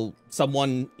until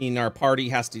someone in our party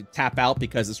has to tap out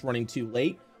because it's running too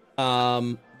late.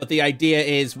 But the idea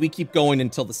is we keep going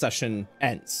until the session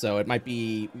ends. So it might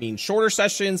mean shorter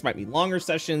sessions, might be longer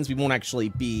sessions. We won't actually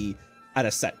be at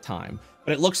a set time.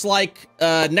 But it looks like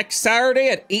next Saturday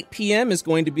at 8 p.m. is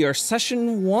going to be our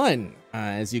session 1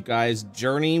 as you guys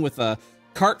journey with a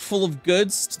cart full of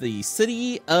goods to the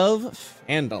city of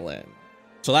Phandelver.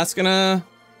 So that's going to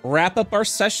wrap up our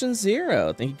session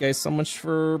 0. Thank you guys so much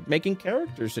for making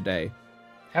characters today.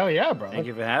 Hell yeah, bro. Thank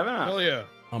you for having us. Hell yeah.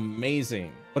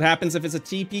 Amazing. What happens if it's a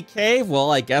TPK? Well,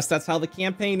 I guess that's how the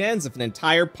campaign ends. If an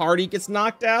entire party gets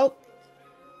knocked out,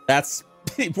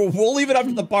 we'll leave it up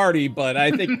to the party. But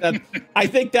I think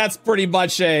that's pretty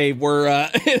much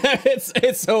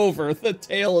it's over. The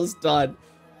tale is done.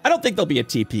 I don't think there'll be a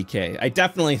TPK. I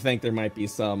definitely think there might be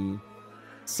some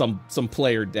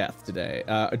player death today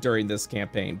during this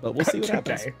campaign. But we'll see what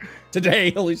happens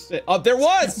today. Holy shit! Oh, there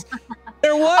was.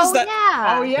 Oh, that.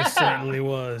 yeah. Oh yeah. It certainly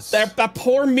was. That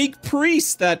poor meek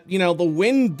priest that, the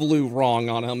wind blew wrong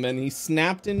on him and he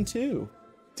snapped in two.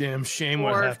 Damn shame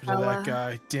Poor what happened to fella. that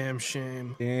guy. Damn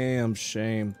shame. Damn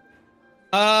shame.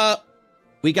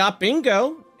 We got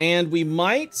bingo and we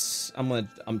might,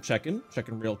 I'm checking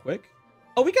real quick.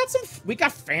 Oh, we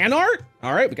got fan art.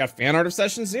 All right. We got fan art of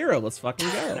session 0. Let's fucking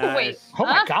go. Nice. Wait. Oh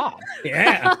my god.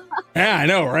 Yeah. Yeah, I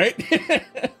know, right?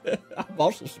 I'm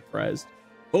also surprised.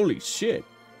 Holy shit.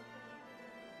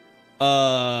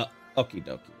 Okie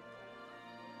dokie.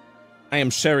 I am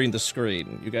sharing the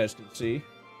screen. You guys can see?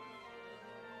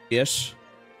 Yes?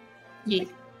 Yeah.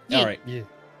 All right. Yeah.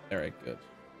 All right, good.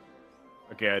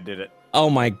 Okay, I did it. Oh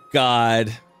my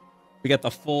god. We got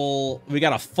a full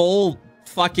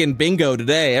fucking bingo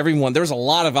today. Everyone, there's a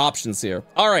lot of options here.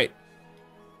 All right.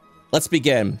 Let's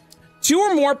begin. 2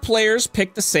 or more players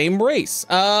pick the same race.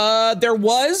 There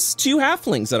was 2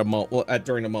 halflings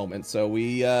during a moment, so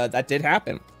that did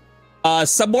happen.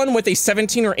 Someone with a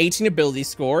 17 or 18 ability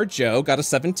score, Joe, got a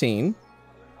 17.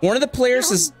 One of the players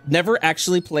has never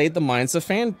actually played the Mines of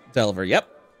Phandelver. Yep.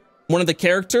 One of the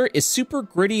character is super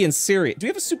gritty and serious. Do we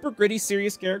have a super gritty,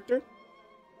 serious character?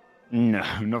 No,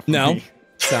 not for No. me.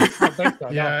 So, I don't think so,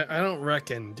 no. Yeah, I don't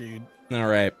reckon, dude. all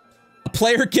right. A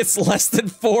player gets less than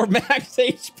 4 max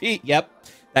HP. Yep,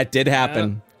 that did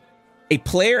happen. A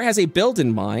player has a build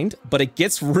in mind, but it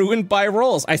gets ruined by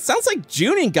rolls. I sounds like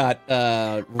Junie got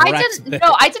wrecked.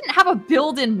 I didn't have a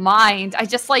build in mind. I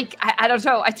just like I don't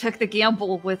know. I took the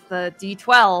gamble with the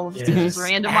D12 to just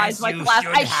randomize my class.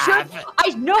 I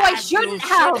shouldn't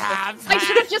have. I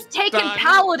should have just taken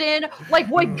Paladin, like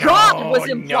what God was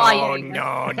implying.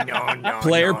 No.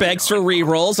 Player begs for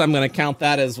rerolls. I'm gonna count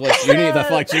that as what Junie the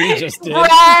fuck Junie just did.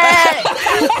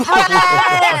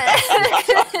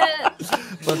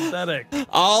 Pathetic.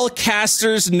 All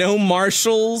casters, no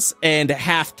marshals, and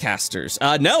half casters.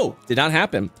 No, did not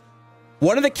happen.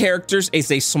 One of the characters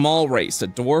is a small race, a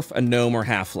dwarf, a gnome, or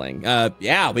halfling.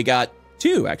 Yeah, we got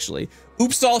 2, actually.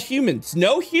 Oops, all humans.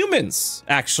 No humans,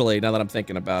 actually, now that I'm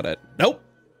thinking about it. Nope.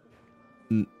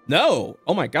 No.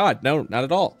 Oh my god, no, not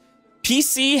at all.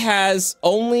 PC has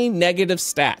only negative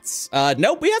stats.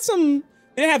 Nope, we didn't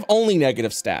have only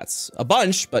negative stats. A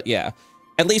bunch, but yeah.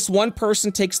 At least one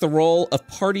person takes the role of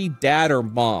party dad or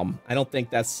mom. I don't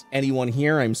think that's anyone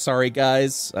here. I'm sorry,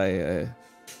 guys.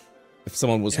 If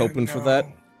someone was hoping for that.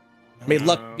 May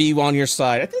luck be on your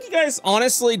side. I think you guys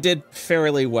honestly did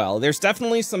fairly well. There's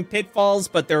definitely some pitfalls,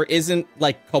 but there isn't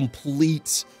like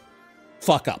complete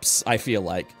fuck-ups, I feel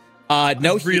like. No, I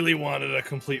really wanted a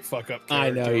complete fuck-up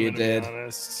character. I know you did.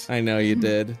 I know you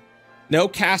did. No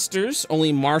casters,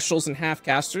 only marshals and half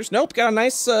casters. Nope, got a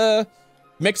nice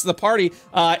mix of the party.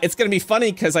 It's gonna be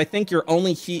funny because I think the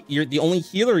only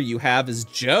healer you have is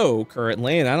Joe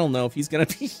currently, and I don't know if he's gonna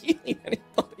be healing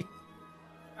anybody.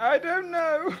 I don't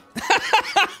know.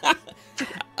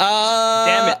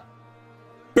 Damn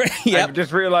it. Yep. I've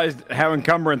just realized how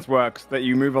encumbrance works, that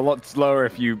you move a lot slower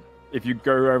if you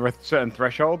go over certain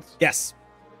thresholds. Yes.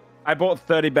 I bought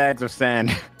 30 bags of sand.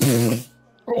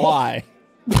 Why?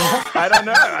 I don't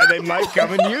know. They might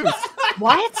come in use.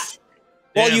 What?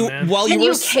 Can you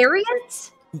carry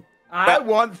it? I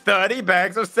want 30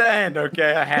 bags of sand.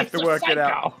 Okay, I have to work it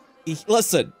out.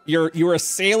 Listen, you're a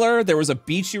sailor. There was a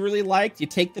beach you really liked. You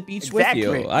take the beach with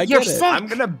you. I get it. I'm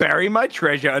gonna bury my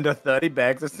treasure under 30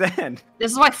 bags of sand.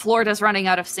 This is why Florida's running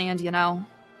out of sand, you know.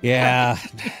 Yeah,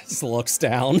 just looks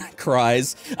down,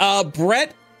 cries.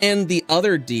 Brett and the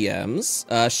other DMs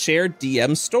shared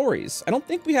DM stories. I don't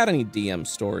think we had any DM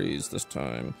stories this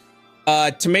time.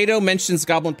 Tomato mentions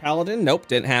Goblin Paladin. Nope,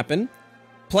 didn't happen.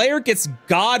 Player gets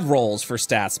God rolls for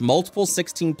stats, multiple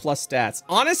 16 plus stats.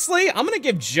 Honestly, I'm gonna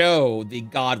give Joe the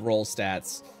God roll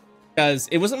stats because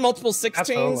it wasn't multiple 16s,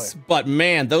 Absolutely. but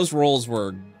man, those rolls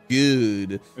were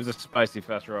good. It was a spicy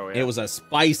first roll. Yeah. It was a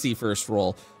spicy first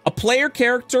roll. A player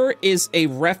character is a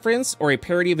reference or a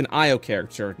parody of an IO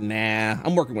character. Nah,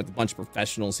 I'm working with a bunch of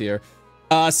professionals here.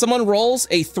 Someone rolls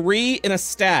a 3 in a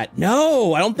stat.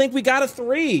 No, I don't think we got a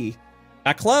 3.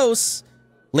 Got close.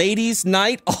 Ladies'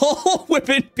 night, all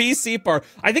women PC part.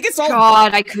 I think it's all.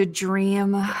 God, I could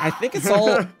dream. I think it's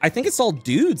all. I think it's all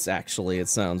dudes. Actually, it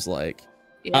sounds like.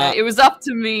 Yeah, it was up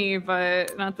to me,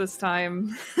 but not this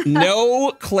time.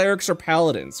 No clerics or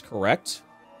paladins, correct?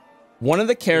 One of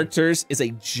the characters is a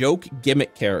joke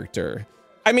gimmick character.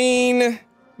 I mean,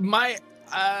 I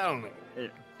don't know.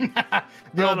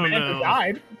 The old man who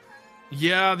died.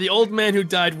 Yeah, the old man who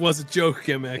died was a joke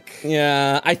gimmick.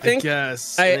 Yeah, I think. I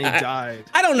guess. And he died.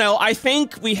 I don't know. I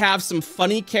think we have some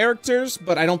funny characters,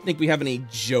 but I don't think we have any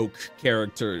joke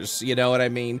characters. You know what I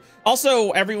mean?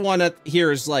 Also, everyone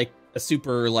here is like a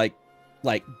super like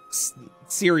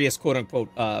serious quote unquote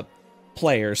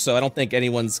player, so I don't think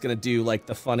anyone's gonna do like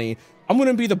the funny. I'm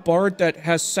gonna be the bard that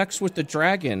has sex with the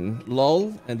dragon,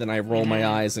 lol, and then I roll my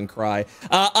eyes and cry.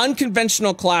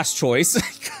 Unconventional class choice.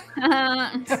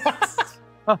 Yes.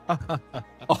 With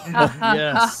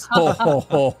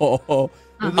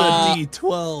a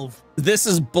D12. This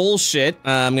is bullshit.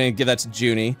 I'm gonna give that to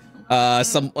Junie.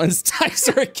 Someone's dice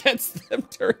are against them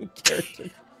during character.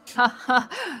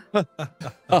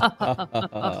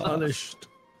 Punished.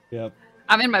 Yep.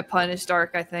 I'm in my punished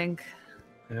arc, I think.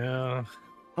 Yeah.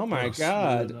 Oh my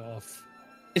god. Enough.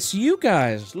 It's you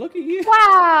guys. Look at you.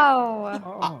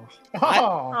 Wow.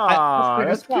 Oh,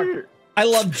 That's cute. I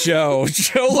love Joe.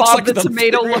 Joe looks Bob like the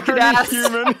tomato looking ass.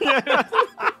 Human. Yeah.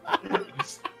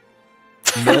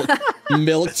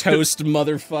 milk toast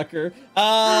motherfucker.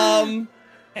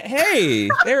 Hey,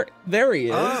 there he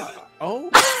is. I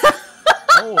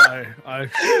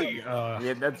see.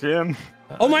 Yeah, that's him.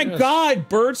 Oh my God,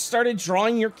 Bird started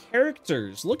drawing your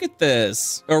characters. Look at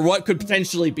this. Or what could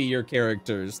potentially be your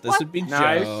characters. This would be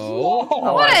Nice. Joe.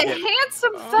 What a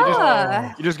handsome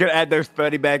fella. You're just gonna add those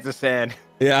 30 bags of sand.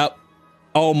 Yep.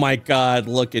 Oh my God,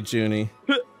 look at Junie.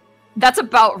 That's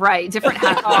about right. Different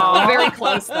hat. Oh, very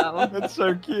close though. That's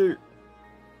so cute.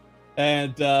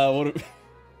 And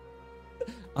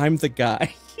I'm the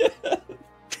guy.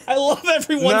 I love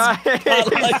everyone's Nice.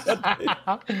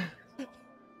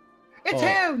 It's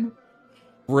him.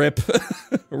 Rip.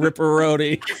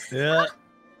 Ripperoni. Yeah.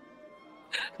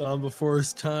 Gone before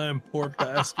his time, poor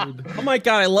bastard. Oh my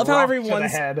God, I love how Rock to the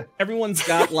head. everyone's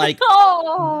got like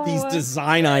Oh. these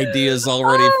design ideas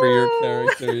already for your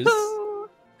characters.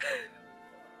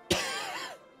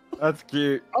 That's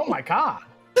cute. Oh my god.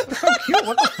 That's so cute.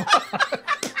 What the fuck?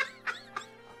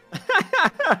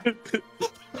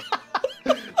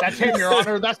 That's him, Your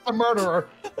Honor. That's the murderer.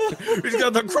 He's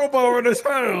got the crowbar in his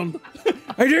hand.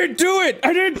 I didn't do it!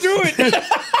 I didn't do it!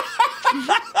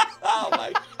 Oh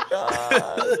my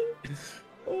God.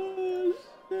 Oh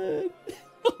shit.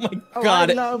 Oh my God.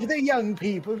 I love the young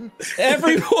people.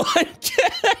 Everyone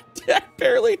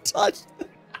barely touched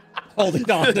holding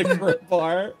on to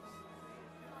crowbar.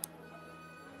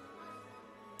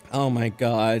 Oh my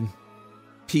God.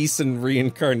 Peace and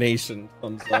reincarnation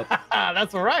comes up.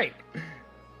 That's right.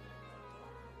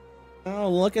 Oh,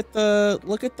 look at the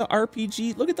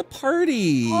RPG. Look at the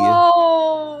party.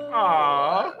 Oh.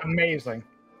 Aww. Amazing.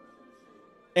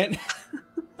 And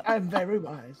I'm very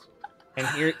wise. and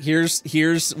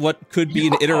here's what could be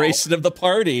an iteration of the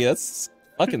party. That's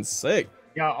fucking sick.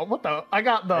 Yeah, what the? I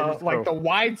got the the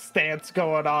wide stance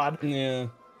going on. Yeah.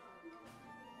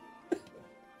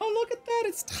 Oh, look at that.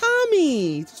 It's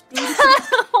Tommy.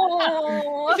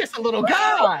 Oh. He's just a little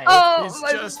guy. Oh, He's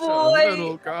my just boy. a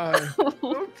little guy.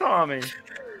 Oh, Tommy.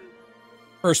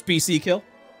 First PC kill.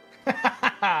 That's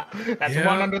Yeah.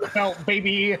 one under the belt,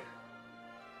 baby.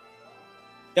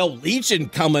 Yo, Legion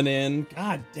coming in.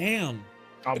 God damn.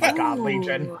 Oh my god,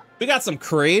 Legion. We got some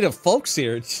creative folks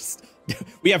here. It's just,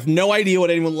 we have no idea what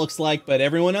anyone looks like, but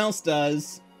everyone else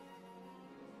does.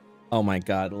 Oh my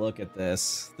God, look at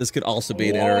this. This could also be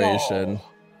an iteration.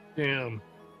 Damn.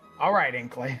 All right,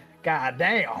 Inkley. God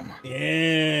damn.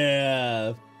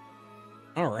 Yeah.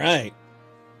 All right.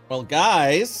 Well,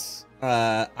 guys,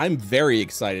 I'm very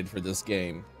excited for this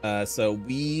game. So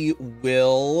we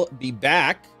will be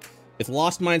back with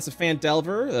Lost Mines of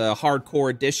Phandelver, the hardcore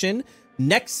edition,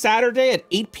 next Saturday at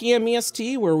 8 p.m.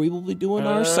 EST, where we will be doing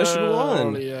our session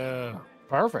 1. Yeah.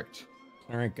 Perfect.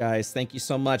 All right, guys. Thank you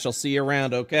so much. I'll see you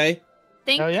around, okay?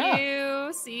 Thank Oh, yeah.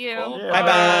 you. See you. Yeah.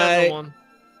 Bye-bye. everyone.